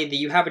you on money that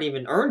you haven't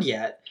even earned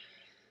yet,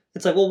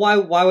 it's like, well,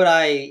 why would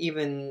I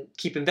even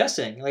keep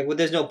investing?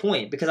 There's no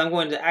point because I'm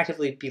going to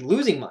actively be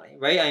losing money,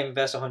 right? I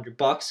invest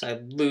 $100,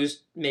 I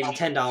lose maybe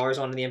 $10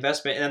 on the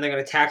investment, and then they're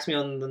going to tax me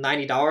on the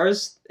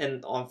 $90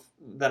 and off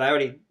that I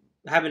already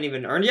haven't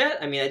even earned yet.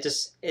 I mean,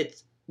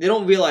 they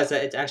don't realize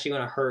that it's actually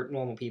going to hurt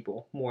normal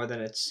people more than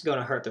it's going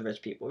to hurt the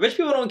rich people. Rich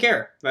people don't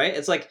care, right?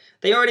 It's like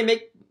they already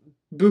make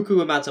buku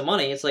amounts of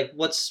money. It's like,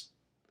 what's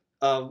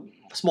a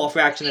small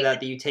fraction of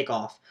that you take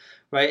off,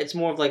 right? It's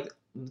more of like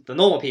the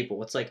normal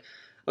people. It's like,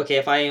 okay,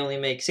 if I only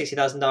make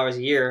 $60,000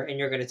 a year and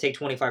you're going to take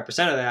 25%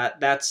 of that,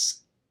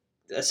 that's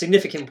a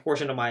significant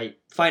portion of my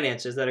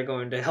finances that are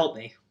going to help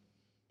me.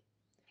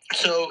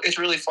 So it's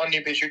really funny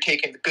because you're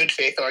taking the good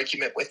faith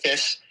argument with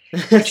this.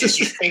 Which is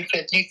you think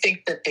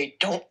that they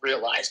don't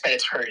realize that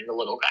it's hurting the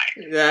little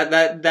guy.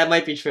 That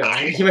might be true.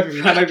 I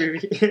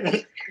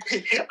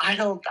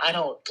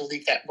don't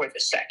believe that worth a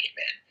second,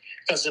 man.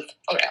 Because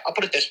I'll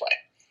put it this way.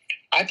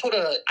 I put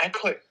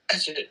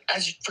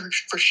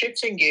for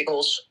shits and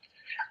giggles,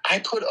 I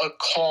put a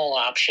call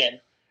option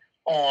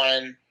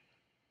on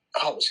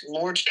it was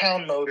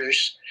Lordstown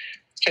Motors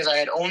because I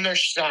had owned their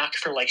stock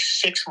for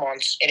 6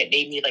 months and it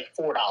made me $4.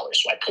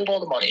 So I pulled all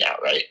the money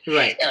out, right?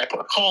 Right. And I put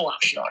a call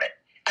option on it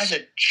as a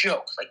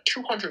joke,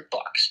 $200.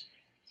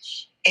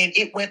 And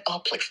it went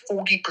up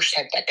 40%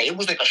 that day. It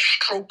was a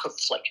stroke of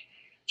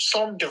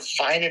some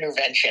divine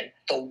intervention.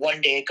 The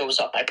one day it goes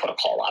up, I put a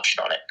call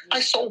option on it.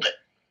 I sold it.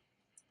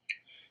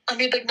 I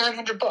made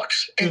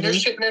 $900. And they're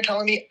sitting there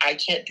telling me I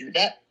can't do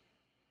that.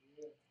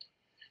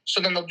 So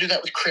then they'll do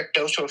that with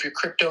crypto. So if your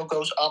crypto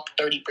goes up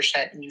 30%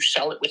 and you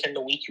sell it within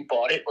the week you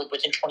bought it, or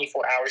within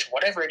 24 hours,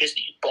 whatever it is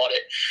that you bought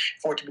it,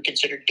 for it to be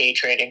considered day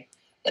trading,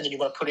 and then you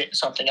want to put it in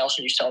something else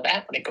and you sell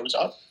that when it goes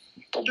up,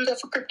 they'll do that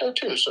for crypto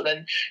too. So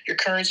then your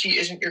currency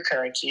isn't your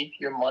currency,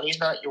 your money's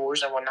not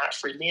yours, and we're not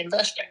freely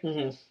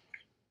investing,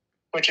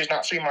 which is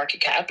not free market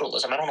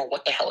capitalism. I don't know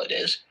what the hell it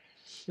is.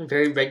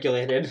 Very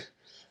regulated.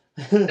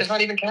 It's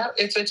not even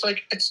it's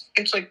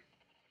like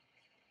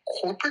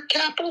corporate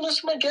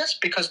capitalism, I guess,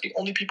 because the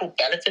only people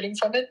benefiting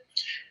from it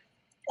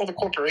are the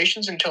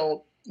corporations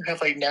until you have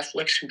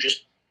Netflix, who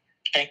just,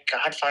 thank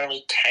God,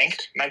 finally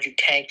tanked. Mind you,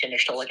 tanked, and they're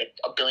still a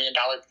 $1 billion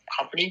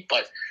company.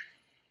 But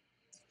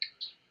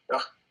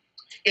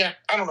yeah,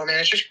 I don't know, man.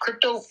 It's just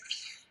crypto.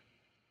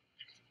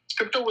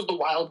 Crypto was the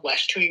Wild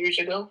West 2 years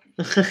ago,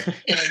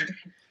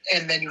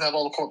 and then you have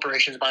all the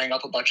corporations buying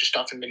up a bunch of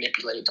stuff and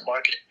manipulating the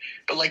market.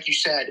 But like you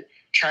said,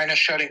 China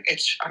shutting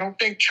I don't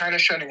think China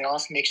shutting it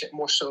off makes it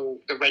more so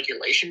the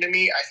regulation to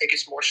me. I think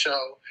it's more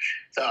so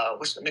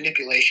the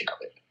manipulation of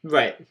it.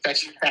 Right.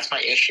 That's my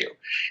issue.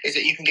 Is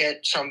that you can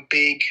get some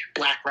big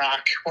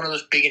BlackRock, one of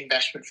those big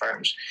investment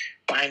firms,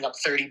 buying up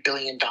 $30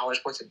 billion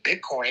worth of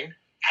Bitcoin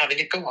having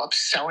it go up,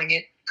 selling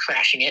it,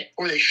 crashing it,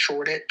 or they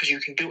short it, because you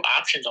can do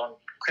options on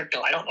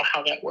crypto. I don't know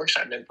how that works.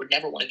 I would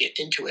never want to get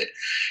into it,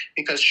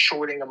 because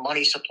shorting a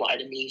money supply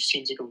to me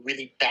seems like a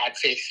really bad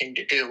faith thing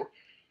to do,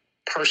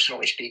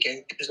 personally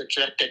speaking, because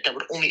that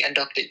would only end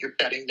up that you're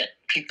betting that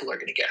people are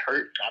going to get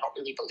hurt. I don't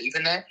really believe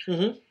in that.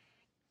 Mm-hmm.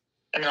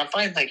 I mean, I'm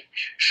fine, like,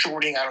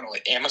 shorting, I don't know,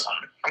 like Amazon.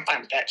 I'm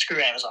fine with that.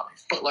 Screw Amazon.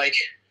 But, like,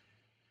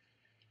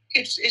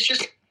 it's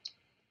just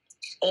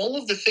all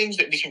of the things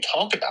that we can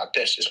talk about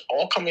this is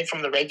all coming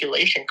from the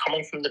regulation,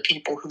 coming from the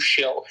people who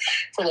shill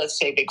for, let's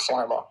say, Big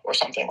Pharma or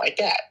something like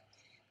that.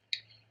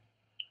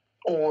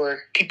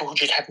 Or people who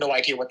just have no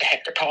idea what the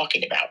heck they're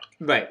talking about.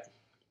 Right.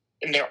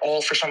 And they're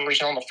all, for some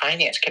reason, on the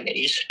finance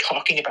committees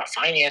talking about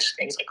finance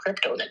things like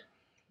crypto that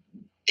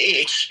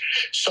it's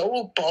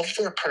so above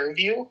their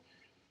purview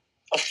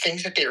of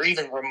things that they're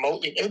even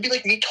remotely. It would be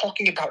like me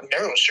talking about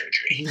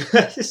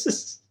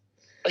neurosurgery.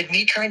 Like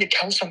me trying to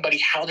tell somebody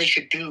how they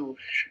should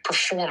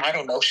perform, I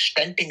don't know,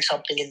 stenting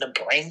something in the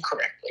brain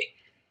correctly.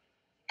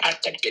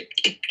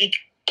 It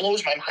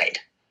blows my mind.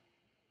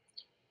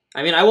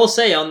 I mean, I will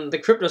say on the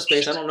crypto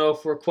space, I don't know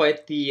if we're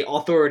quite the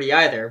authority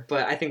either,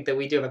 but I think that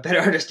we do have a better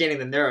understanding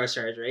than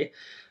neurosurgery.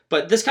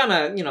 But this kind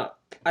of,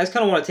 I just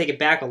kind of want to take it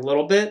back a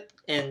little bit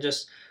and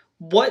just,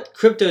 what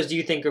cryptos do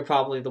you think are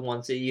probably the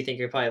ones that you think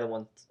are probably the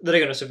ones that are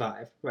going to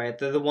survive, right?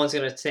 They're the ones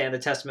going to stand the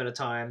testament of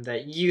time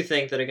that you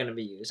think that are going to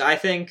be used. I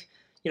think,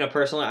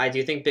 personally, I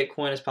do think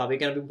Bitcoin is probably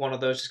going to be one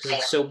of those just because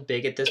it's so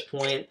big at this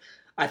point.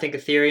 I think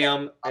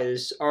Ethereum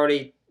is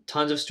already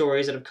tons of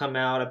stories that have come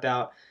out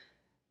about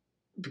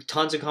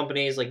tons of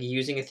companies like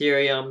using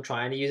Ethereum,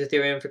 trying to use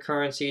Ethereum for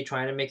currency,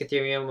 trying to make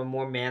Ethereum a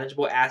more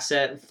manageable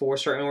asset for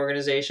certain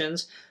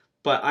organizations.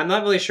 But I'm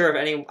not really sure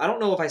if I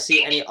don't know if I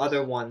see any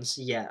other ones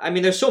yet. I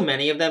mean, there's so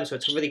many of them, so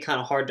it's really kind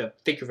of hard to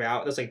figure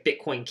out. There's like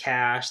Bitcoin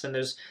Cash, then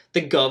there's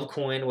the Gov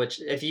coin, which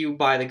if you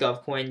buy the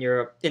Gov coin,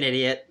 you're an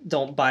idiot.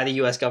 Don't buy the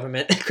U.S.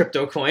 government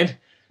crypto coin.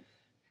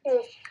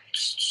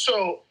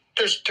 So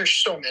there's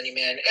so many,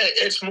 man.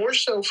 It's more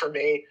so for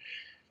me,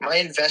 my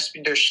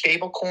investment, there's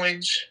stable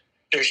coins,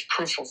 there's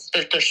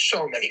there's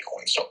so many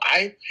coins. So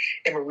I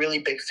am a really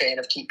big fan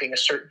of keeping a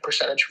certain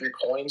percentage of your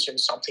coins in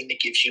something that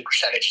gives you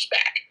percentages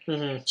back.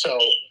 Mm-hmm. So,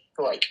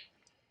 like,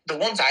 the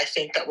ones I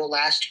think that will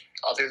last,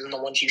 other than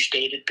the ones you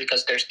stated,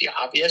 because there's the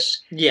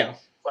obvious. Yeah.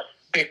 But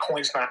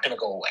Bitcoin's not going to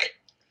go away.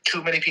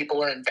 Too many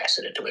people are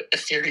invested into it.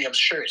 Ethereum's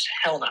sure as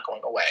hell not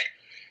going away.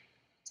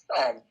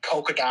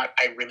 Polkadot,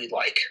 I really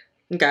like.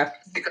 Okay.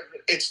 Because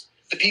it's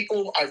the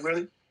people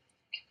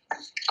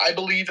I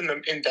believe in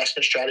the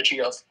investment strategy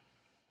of,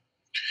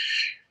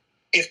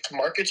 if the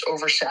market's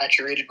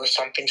oversaturated with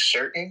something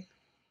certain,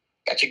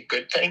 that's a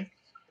good thing.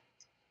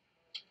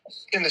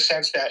 In the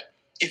sense that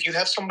if you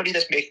have somebody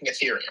that's making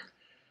Ethereum,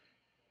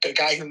 the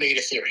guy who made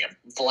Ethereum,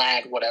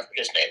 Vlad, whatever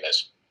his name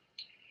is,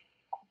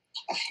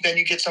 then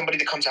you get somebody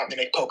that comes out and they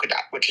make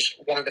Polkadot, which is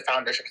one of the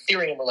founders of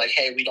Ethereum, were like,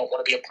 hey, we don't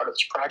want to be a part of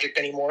this project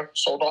anymore,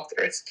 sold off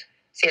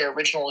their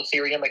original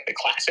Ethereum, like the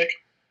classic.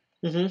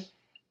 Mm-hmm. And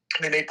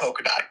they made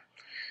Polkadot.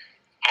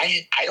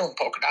 I own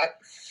Polkadot,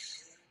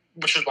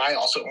 which is why I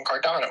also own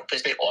Cardano,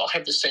 because they all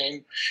have the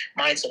same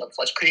mindset of,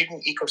 let's create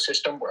an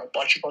ecosystem where a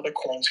bunch of other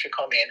coins can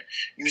come in,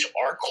 use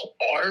our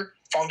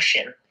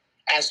function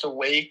as the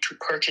way to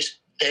purchase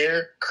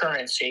their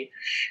currency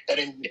that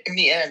in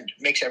the end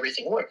makes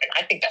everything work. And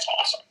I think that's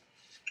awesome.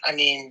 I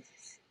mean,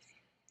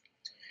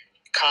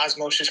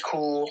 Cosmos is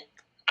cool.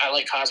 I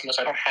like Cosmos.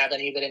 I don't have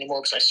any of it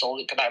anymore because I sold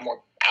it to buy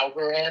more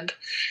Algorand,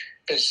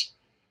 because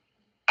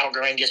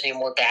Algorand gives me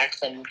more back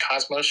than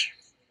Cosmos.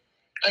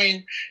 I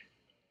mean,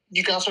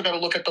 you also got to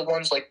look at the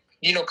ones like,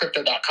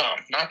 crypto.com,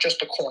 not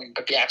just the coin,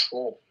 but the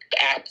actual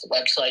app, the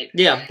website.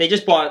 Yeah, they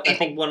just bought, I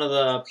think, one of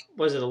the,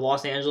 the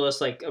Los Angeles,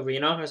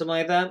 arena or something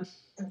like that?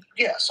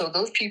 Yeah, so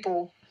those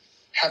people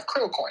have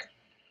Crow coin.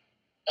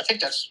 I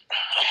think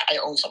I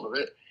own some of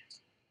it.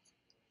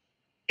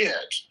 Yeah,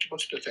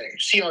 what's the thing?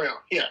 CRO.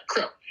 Yeah,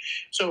 Crow.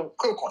 So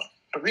Crow coin.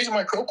 The reason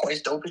why Crow coin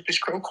is dope is because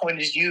Crow coin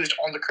is used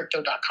on the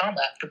crypto.com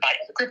app to buy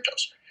other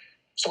cryptos.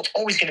 So it's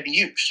always going to be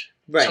used.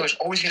 Right. So there's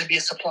always going to be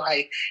a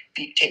supply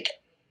being taken.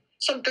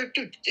 So,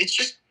 dude, it's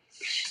just,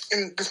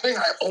 and the thing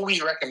I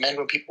always recommend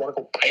when people want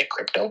to go buy a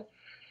crypto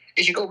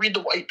is you go read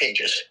the white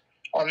pages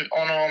on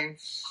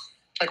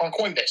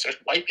Coinbase. There's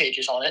white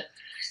pages on it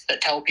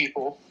that tell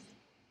people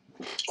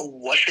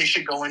what they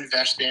should go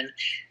invest in,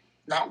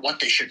 not what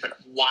they should, but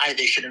why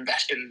they should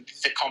invest in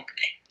the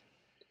company.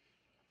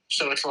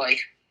 So it's like,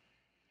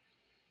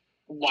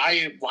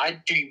 why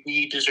do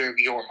we deserve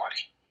your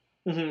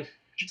money? Mm-hmm.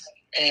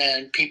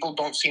 And people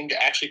don't seem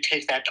to actually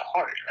take that to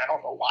heart. And I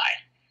don't know why.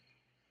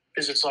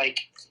 Because it's like,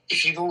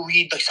 if you go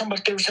read,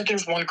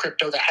 there's one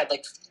crypto that had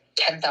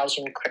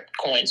 10,000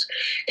 coins,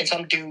 and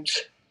some dudes,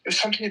 it was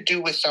something to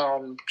do with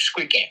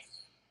Squid Game.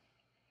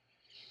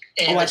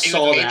 And I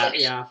saw that,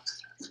 yeah.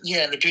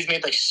 Yeah, and the dudes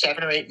made $7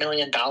 or $8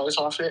 million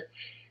off it,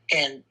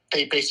 and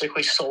they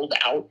basically sold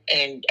out,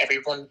 and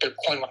the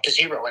coin went to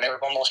zero, and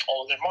everyone lost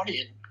all of their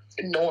money.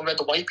 And no one read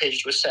the white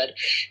pages, which said,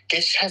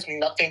 this has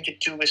nothing to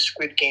do with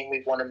Squid Game,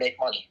 we want to make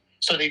money.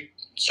 So they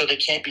so they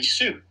can't be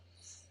sued.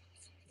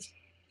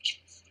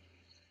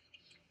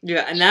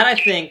 Yeah, and that I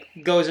think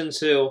goes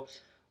into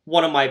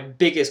one of my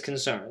biggest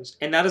concerns,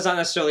 and that is not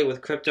necessarily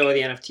with crypto or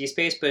the NFT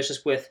space, but it's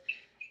just with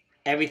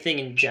everything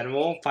in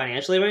general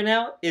financially right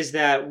now. Is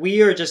that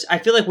we are just I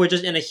feel like we're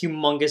just in a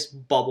humongous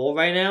bubble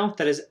right now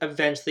that is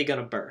eventually going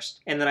to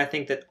burst, and then I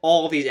think that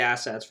all of these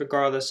assets,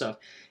 regardless of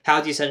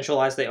how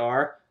decentralized they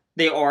are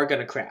going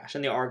to crash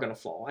and they are going to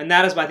fall, and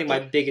that is I think my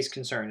biggest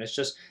concern. It's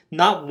just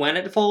not when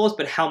it falls,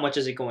 but how much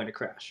is it going to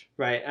crash,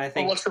 right? And I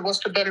think what's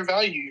the better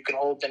value you can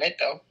hold than it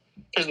though?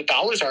 Because the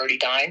dollar's already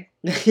dying.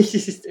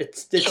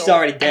 it's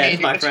already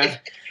dead, my friend.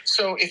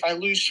 So if I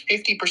lose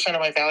 50% of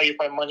my value of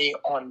my money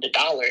on the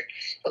dollar,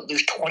 but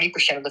lose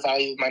 20% of the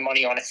value of my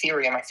money on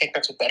Ethereum, I think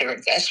that's a better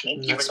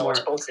investment. That's even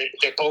though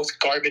they're both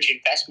garbage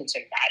investments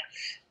and bad.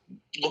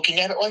 Looking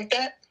at it like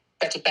that,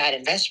 that's a bad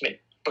investment.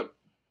 But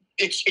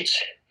it's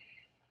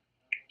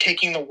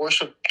taking the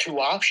worst of two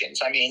options.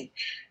 I mean,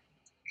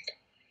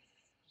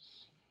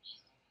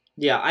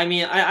 yeah,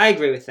 I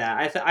agree with that.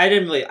 I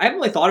haven't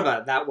really thought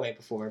about it that way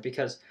before,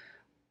 because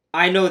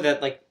I know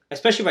that, like,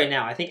 especially right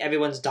now, I think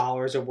everyone's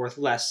dollars are worth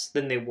less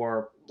than they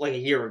were like a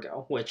year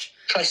ago, which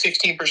try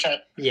 16%.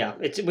 Yeah,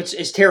 which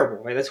is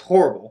terrible, right? That's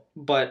horrible.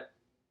 But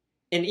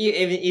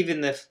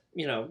even if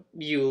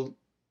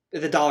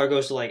if the dollar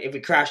goes to, like, if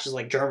it crashes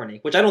like Germany,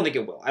 which I don't think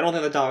it will. I don't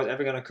think the dollar is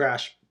ever going to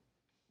crash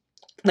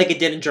like it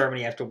did in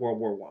Germany after World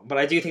War One. But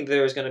I do think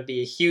there is going to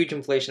be huge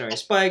inflationary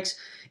spikes,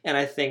 and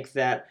I think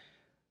that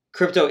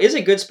crypto is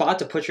a good spot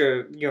to put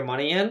your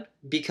money in,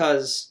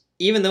 because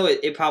even though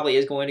it probably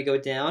is going to go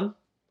down,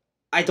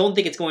 I don't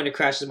think it's going to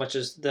crash as much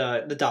as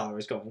the dollar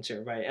is going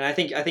to, right? And I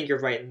think you're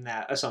right in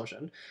that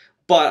assumption.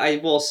 But I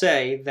will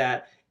say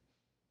that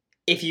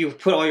if you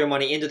put all your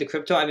money into the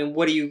crypto, I mean, how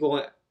are you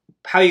going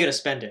to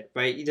spend it,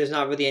 right? There's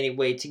not really any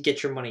way to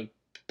get your money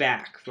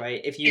back,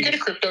 right? If you can get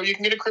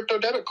a crypto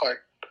debit card.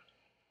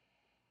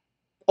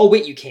 Oh,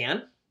 wait, you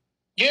can?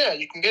 Yeah,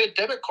 you can get a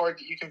debit card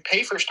that you can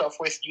pay for stuff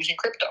with using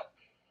crypto.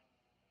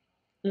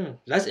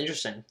 That's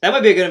interesting. That might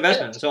be a good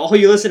investment. Yeah. So all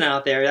you listen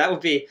out there, that would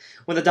be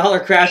when the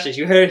dollar crashes,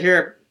 you heard it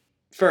here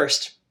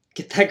first.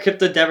 Get that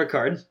crypto debit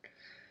card.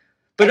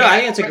 But I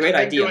think it's a great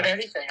idea. Doing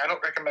anything. I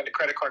don't recommend a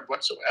credit card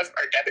whatsoever,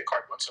 or debit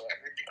card whatsoever,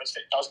 because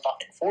it does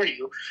nothing for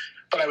you.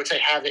 But I would say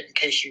have it in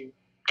case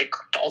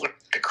all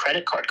the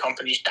credit card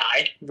companies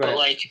die. Right. But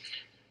like,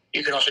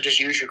 you can also just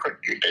use your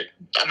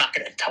I'm not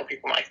going to tell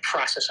people my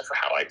process of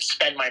how I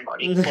spend my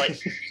money, but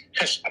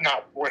it's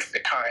not worth the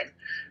time.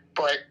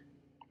 But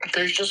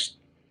there's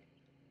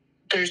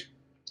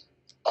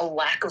a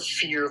lack of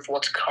fear of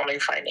what's coming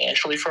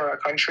financially for our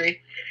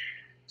country,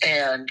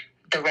 and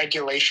the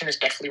regulation is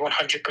definitely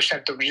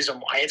 100% the reason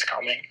why it's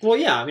coming. Well,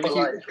 yeah, I mean, if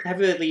you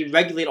heavily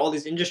regulate all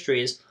these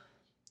industries,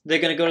 they're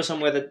going to go to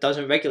somewhere that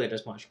doesn't regulate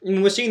as much. I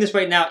mean, we're seeing this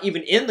right now,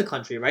 even in the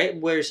country, right?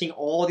 We're seeing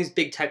all these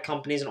big tech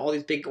companies and all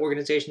these big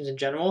organizations in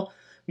general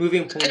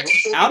moving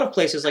out of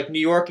places like New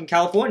York and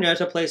California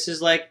to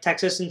places like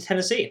Texas and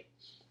Tennessee.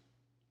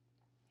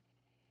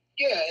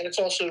 Yeah, and it's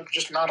also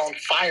just not on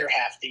fire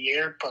half the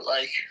year, but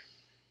like...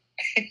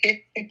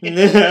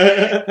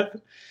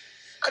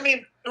 I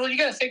mean, well, you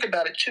got to think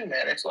about it too,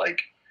 man. It's like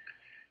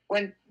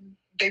when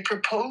they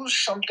propose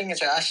something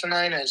as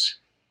asinine as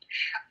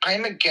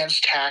I'm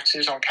against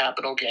taxes on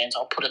capital gains.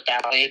 I'll put it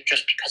that way,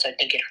 just because I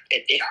think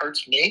it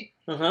hurts me.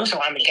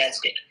 So I'm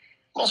against it.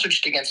 I'm also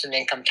just against an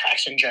income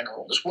tax in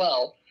general as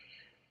well.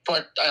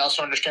 But I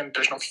also understand that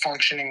there's no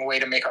functioning way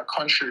to make our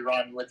country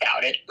run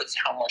without it, with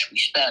how much we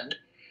spend.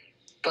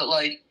 But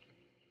like,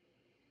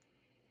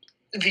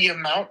 the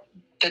amount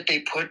that they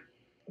put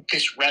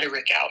this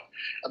rhetoric out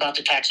about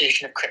the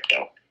taxation of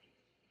crypto,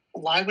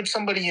 why would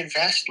somebody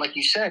invest, like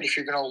you said, if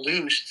you're going to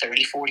lose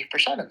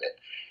 30-40% of it?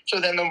 So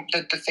then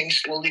the things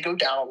slowly go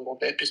down a little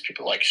bit, because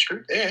people are like,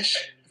 screw this.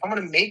 If I'm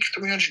going to make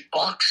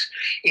 $300,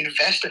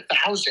 invest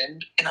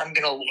 $1,000, and I'm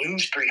going to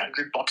lose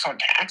 $300 on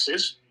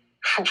taxes,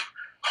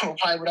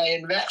 why would I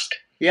invest?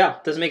 Yeah,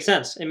 doesn't make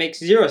sense. It makes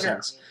zero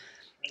sense.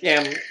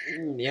 Yeah,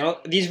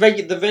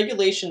 the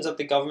regulations that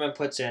the government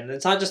puts in,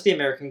 it's not just the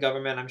American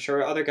government, I'm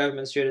sure other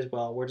governments do it as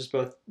well. We're just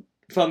both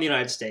from the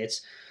United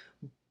States.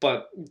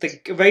 But the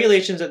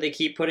regulations that they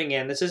keep putting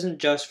in, this isn't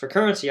just for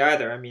currency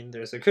either. I mean,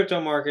 there's the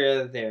crypto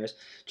market, there's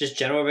just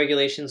general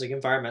regulations like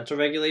environmental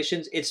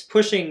regulations. It's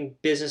pushing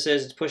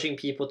businesses, it's pushing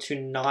people to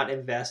not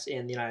invest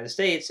in the United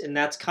States, and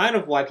that's kind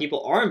of why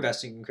people are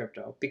investing in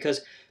crypto,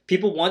 because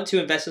people want to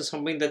invest in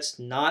something that's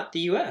not the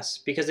U.S.,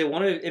 because they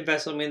want to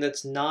invest in something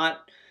that's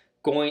not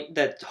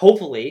that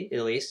hopefully,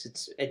 at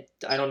least,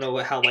 I don't know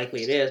how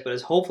likely it is, but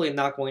it's hopefully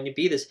not going to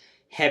be this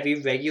heavy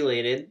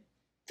regulated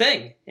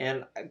thing.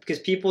 And because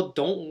people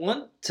don't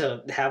want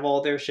to have all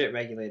their shit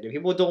regulated,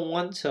 people don't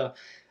want to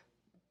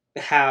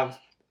have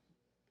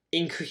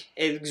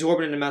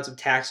exorbitant amounts of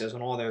taxes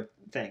on all their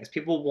things.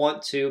 People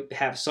want to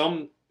have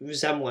some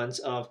resemblance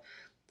of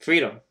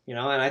freedom, and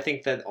I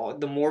think that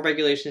the more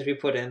regulations we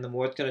put in, the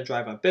more it's going to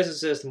drive out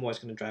businesses, the more it's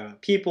going to drive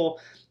out people,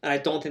 and I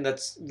don't think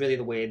that's really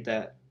the way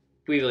that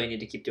we really need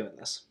to keep doing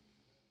this.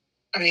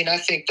 I mean, I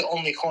think the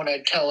only coin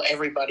I'd tell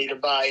everybody to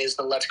buy is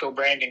the Let's Go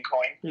Brandon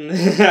coin,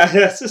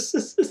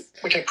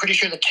 which I'm pretty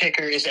sure the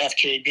ticker is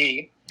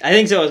FJB. I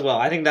think so as well.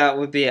 I think that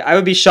would be. I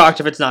would be shocked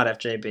if it's not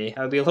FJB.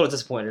 I would be a little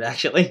disappointed,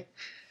 actually.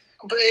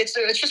 But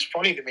it's just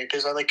funny to me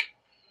because I like.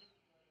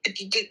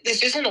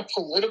 This isn't a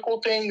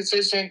political thing. This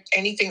isn't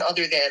anything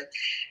other than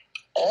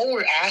all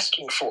we're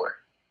asking for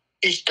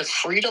is the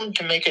freedom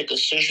to make a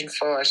decision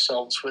for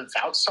ourselves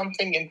without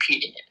something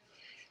impeding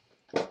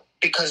it.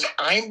 Because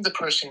I'm the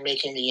person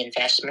making the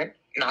investment,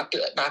 not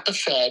the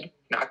Fed,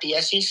 not the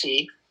SEC.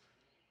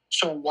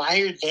 So why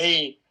are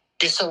they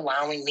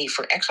disallowing me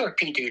for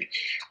XRP, dude?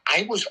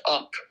 I was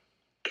up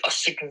a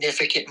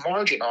significant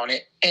margin on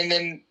it, and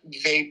then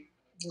they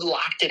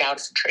locked it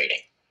out for trading.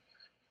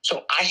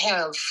 So I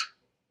have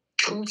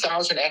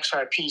 2,000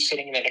 XRP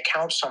sitting in an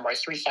account somewhere,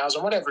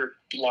 3,000, whatever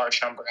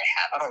large number I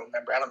have. I don't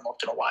remember. I haven't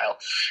looked in a while.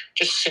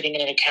 Just sitting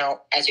in an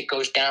account as it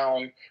goes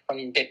down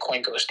when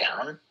Bitcoin goes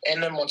down.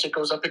 And then once it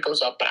goes up, it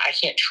goes up. But I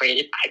can't trade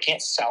it. I can't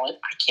sell it.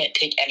 I can't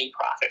take any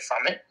profit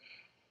from it.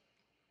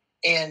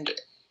 And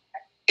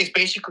it's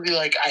basically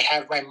like I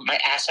have my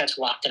assets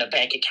locked in a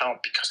bank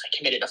account because I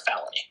committed a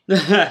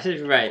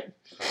felony. Right.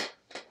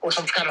 Or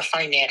some kind of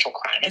financial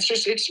crime. It's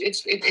just,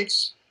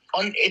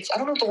 I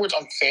don't know if the word's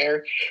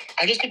unfair.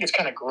 I just think it's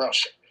kind of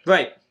gross.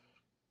 Right.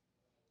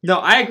 No,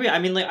 I agree. I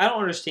mean, like, I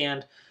don't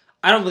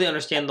really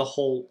understand the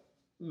whole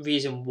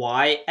reason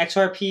why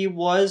XRP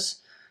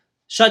was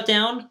shut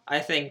down. I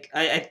think,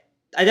 I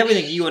definitely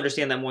think you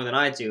understand that more than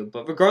I do,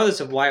 but regardless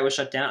of why it was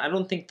shut down, I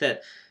don't think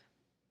that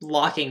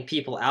locking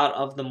people out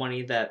of the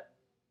money that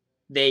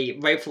they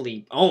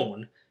rightfully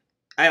own,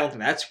 I don't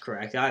think that's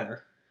correct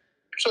either.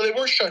 So they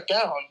weren't shut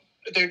down.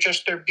 They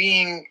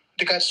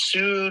got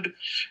sued.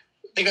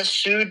 They got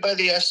sued by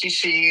the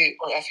SEC,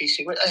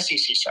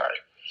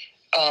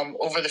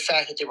 over the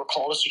fact that they were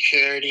called a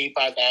security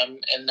by them.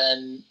 And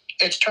then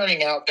it's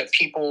turning out that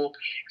people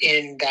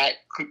in that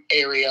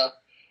area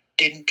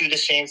didn't do the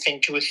same thing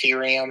to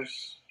Ethereum,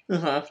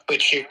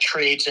 which it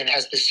trades and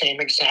has the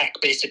same exact,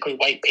 basically,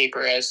 white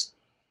paper as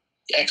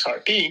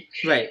XRP.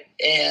 Right.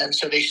 And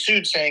so they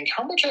sued, saying,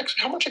 how much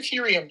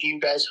Ethereum do you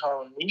guys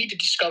own? We need to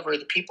discover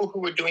the people who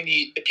were doing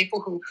the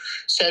people who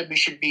said we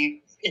should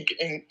be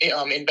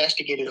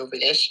investigated over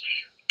this.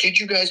 Did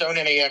you guys own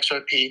any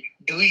XRP?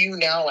 Do you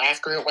now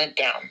after it went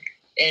down?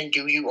 And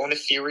do you own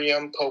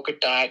Ethereum,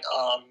 Polkadot,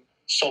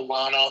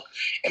 Solana,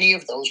 any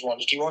of those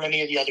ones? Do you own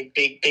any of the other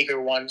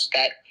bigger ones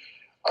that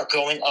are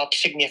going up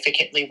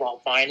significantly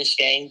while mine is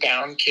staying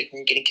down,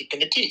 getting kicked in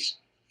the teeth?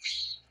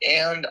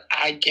 And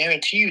I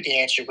guarantee you the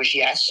answer was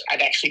yes.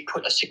 I'd actually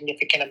put a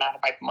significant amount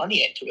of my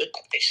money into it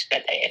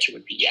that the answer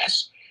would be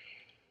yes.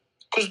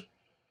 Because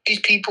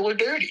these people are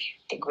dirty.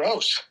 They're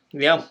gross.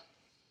 Yeah.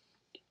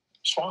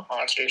 Swamp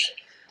monsters.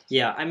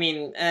 Yeah, I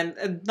mean,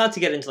 and not to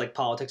get into like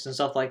politics and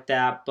stuff like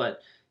that,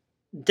 but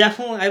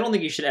definitely I don't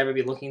think you should ever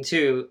be looking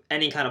to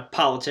any kind of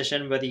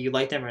politician, whether you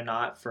like them or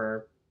not,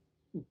 for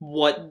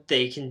what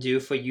they can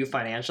do for you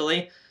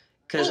financially.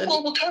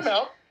 Well, time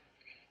out.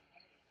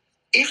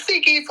 If they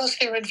gave us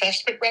their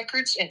investment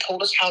records and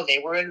told us how they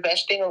were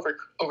investing over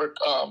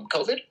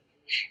COVID,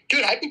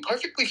 dude, I'd be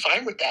perfectly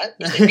fine with that.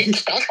 They beat the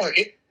stock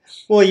market.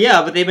 Well,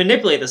 yeah, but they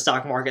manipulate the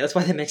stock market. That's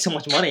why they make so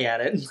much money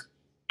at it.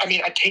 I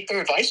mean, I take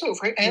their advice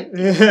over it, man.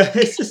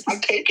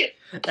 I'll take it.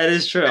 That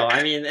is true.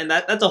 I mean, and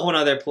that's a whole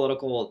other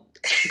political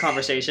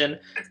conversation.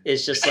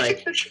 It's just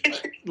like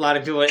a lot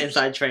of people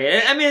inside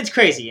trade. I mean, it's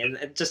crazy. And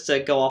just to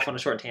go off on a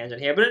short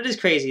tangent here, but it is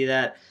crazy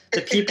that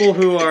the people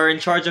who are in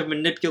charge of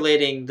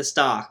manipulating the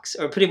stocks,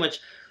 or pretty much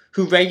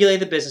who regulate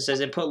the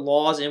businesses and put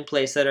laws in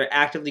place that are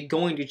actively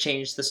going to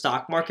change the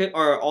stock market,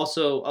 are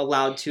also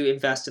allowed to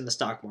invest in the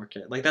stock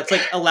market. Like, that's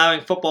like allowing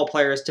football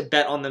players to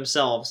bet on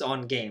themselves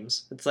on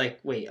games. It's like,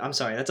 wait, I'm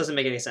sorry, that doesn't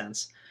make any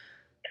sense.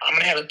 I'm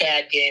gonna have a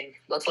bad game.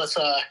 Let's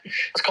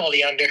call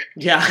the under.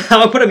 Yeah,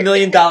 I'm gonna put $1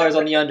 million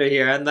on the under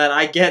here, and then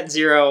I get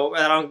 0,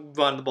 and I don't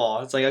run the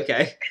ball. It's like,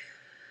 okay,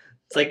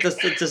 it's like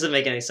this. It doesn't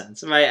make any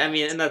sense, right? I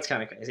mean, and that's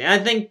kind of crazy. And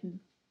I think,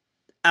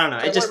 I don't know.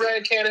 It just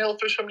Ryan Tannehill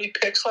threw so many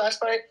picks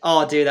last night.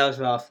 Oh, dude, that was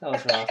rough.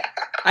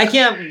 I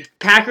can't.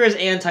 Packers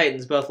and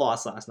Titans both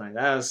lost last night.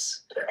 That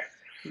was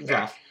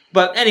rough.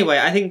 But anyway,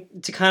 I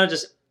think to kind of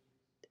just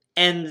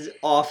end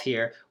off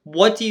here,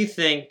 what do you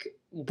think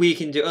we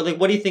can do? Or like,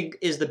 what do you think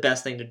is the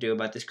best thing to do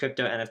about this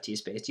crypto NFT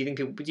space? Do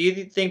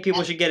you think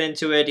people should get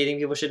into it? Do you think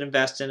people should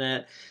invest in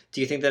it? Do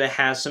you think that it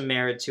has some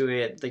merit to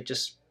it? Like,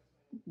 just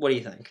what do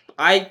you think?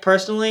 I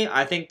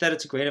think that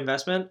it's a great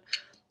investment.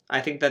 I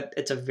think that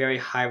it's a very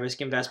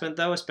high-risk investment,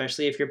 though,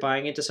 especially if you're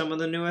buying into some of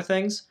the newer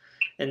things.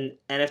 And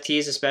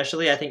NFTs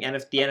especially, I think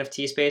the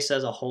NFT space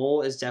as a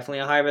whole is definitely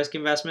a high-risk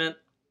investment.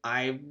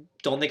 I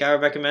don't think I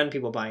would recommend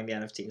people buying the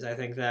NFTs. I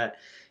think that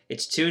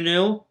it's too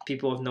new.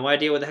 People have no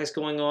idea what the heck's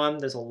going on.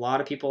 There's a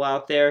lot of people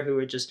out there who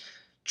are just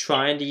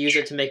trying to use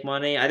it to make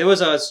money. There was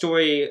a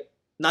story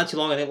not too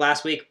long, I think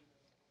last week,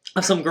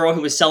 of some girl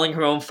who was selling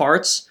her own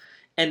farts,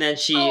 and then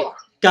she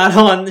got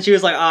on, she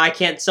was like, I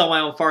can't sell my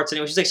own farts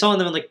anymore. She's like selling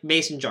them in like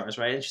mason jars,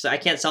 right? And she's like, I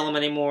can't sell them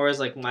anymore. It's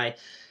like my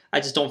I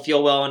just don't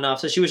feel well enough.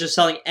 So she was just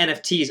selling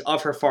NFTs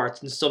of her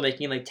farts and still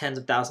making like tens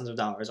of thousands of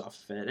dollars off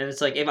of it. And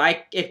it's like,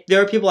 if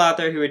there are people out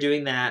there who are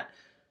doing that,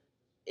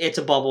 it's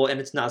a bubble and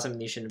it's not something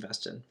you should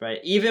invest in, right?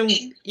 Even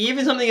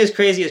something as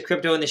crazy as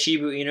crypto and the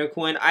Shiba Inu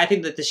coin, I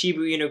think that the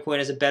Shiba Inu coin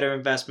is a better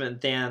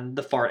investment than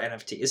the fart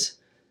NFTs.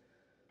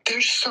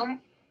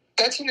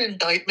 That's an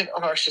indictment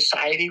on our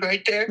society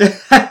right there.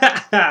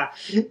 I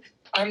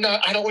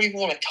don't even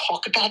want to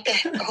talk about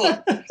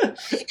that.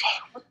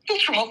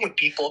 What's wrong with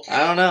people? I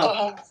don't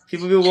know.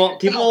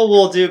 People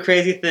will do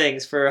crazy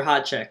things for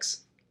hot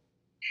chicks.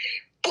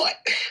 But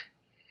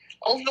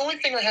the only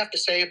thing I have to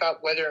say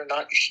about whether or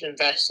not you should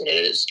invest in it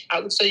is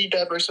I would say you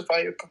diversify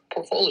your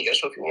portfolio.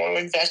 So if you want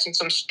to invest in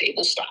some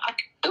stable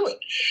stock, do it.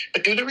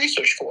 But do the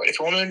research for it. If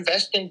you want to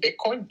invest in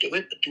Bitcoin, do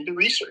it, but do the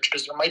research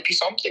because there might be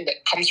something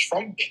that comes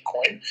from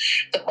Bitcoin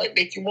that might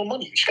make you more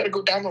money. You just got to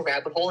go down the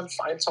rabbit hole and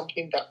find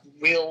something that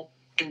will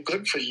do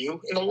good for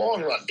you in the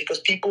long run because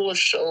people are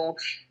so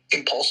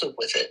impulsive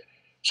with it.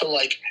 So,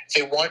 like,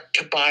 they want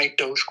to buy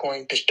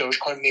Dogecoin because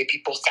Dogecoin made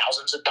people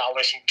thousands of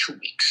dollars in 2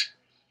 weeks.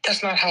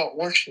 That's not how it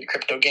works in the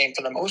crypto game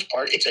for the most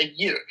part. It's a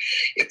year.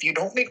 If you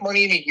don't make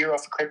money in a year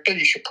off of crypto,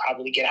 you should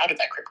probably get out of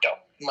that crypto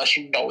unless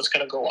you know it's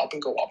going to go up and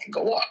go up and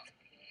go up.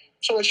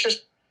 So it's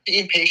just the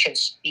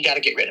impatience. You got to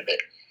get rid of it.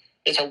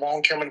 It's a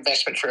long-term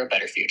investment for a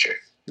better future.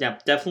 Yeah,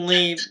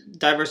 definitely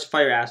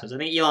diversify your assets. I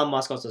think Elon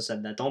Musk also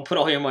said that. Don't put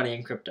all your money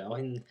in crypto.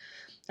 And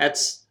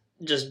that's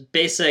just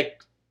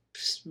basic,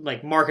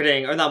 like,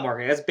 marketing, or not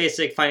marketing. That's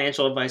basic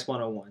financial advice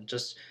 101.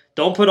 Just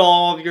don't put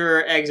all of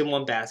your eggs in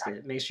one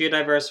basket. Make sure you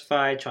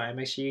diversify. Try and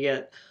make sure you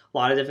get a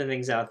lot of different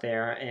things out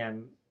there.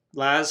 And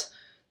Laz,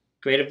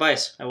 great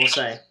advice, I will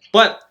say.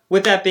 But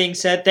with that being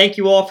said, thank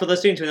you all for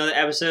listening to another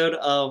episode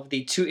of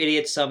the Two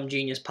Idiots, Some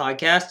Genius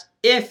podcast.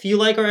 If you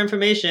like our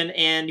information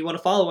and you want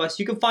to follow us,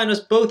 you can find us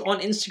both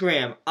on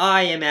Instagram.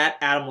 I am at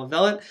Adam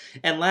Lavellet,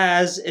 and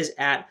Laz is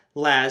at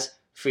Laz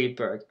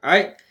Friedberg. All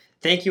right?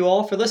 Thank you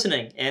all for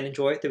listening, and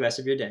enjoy the rest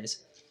of your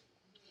days.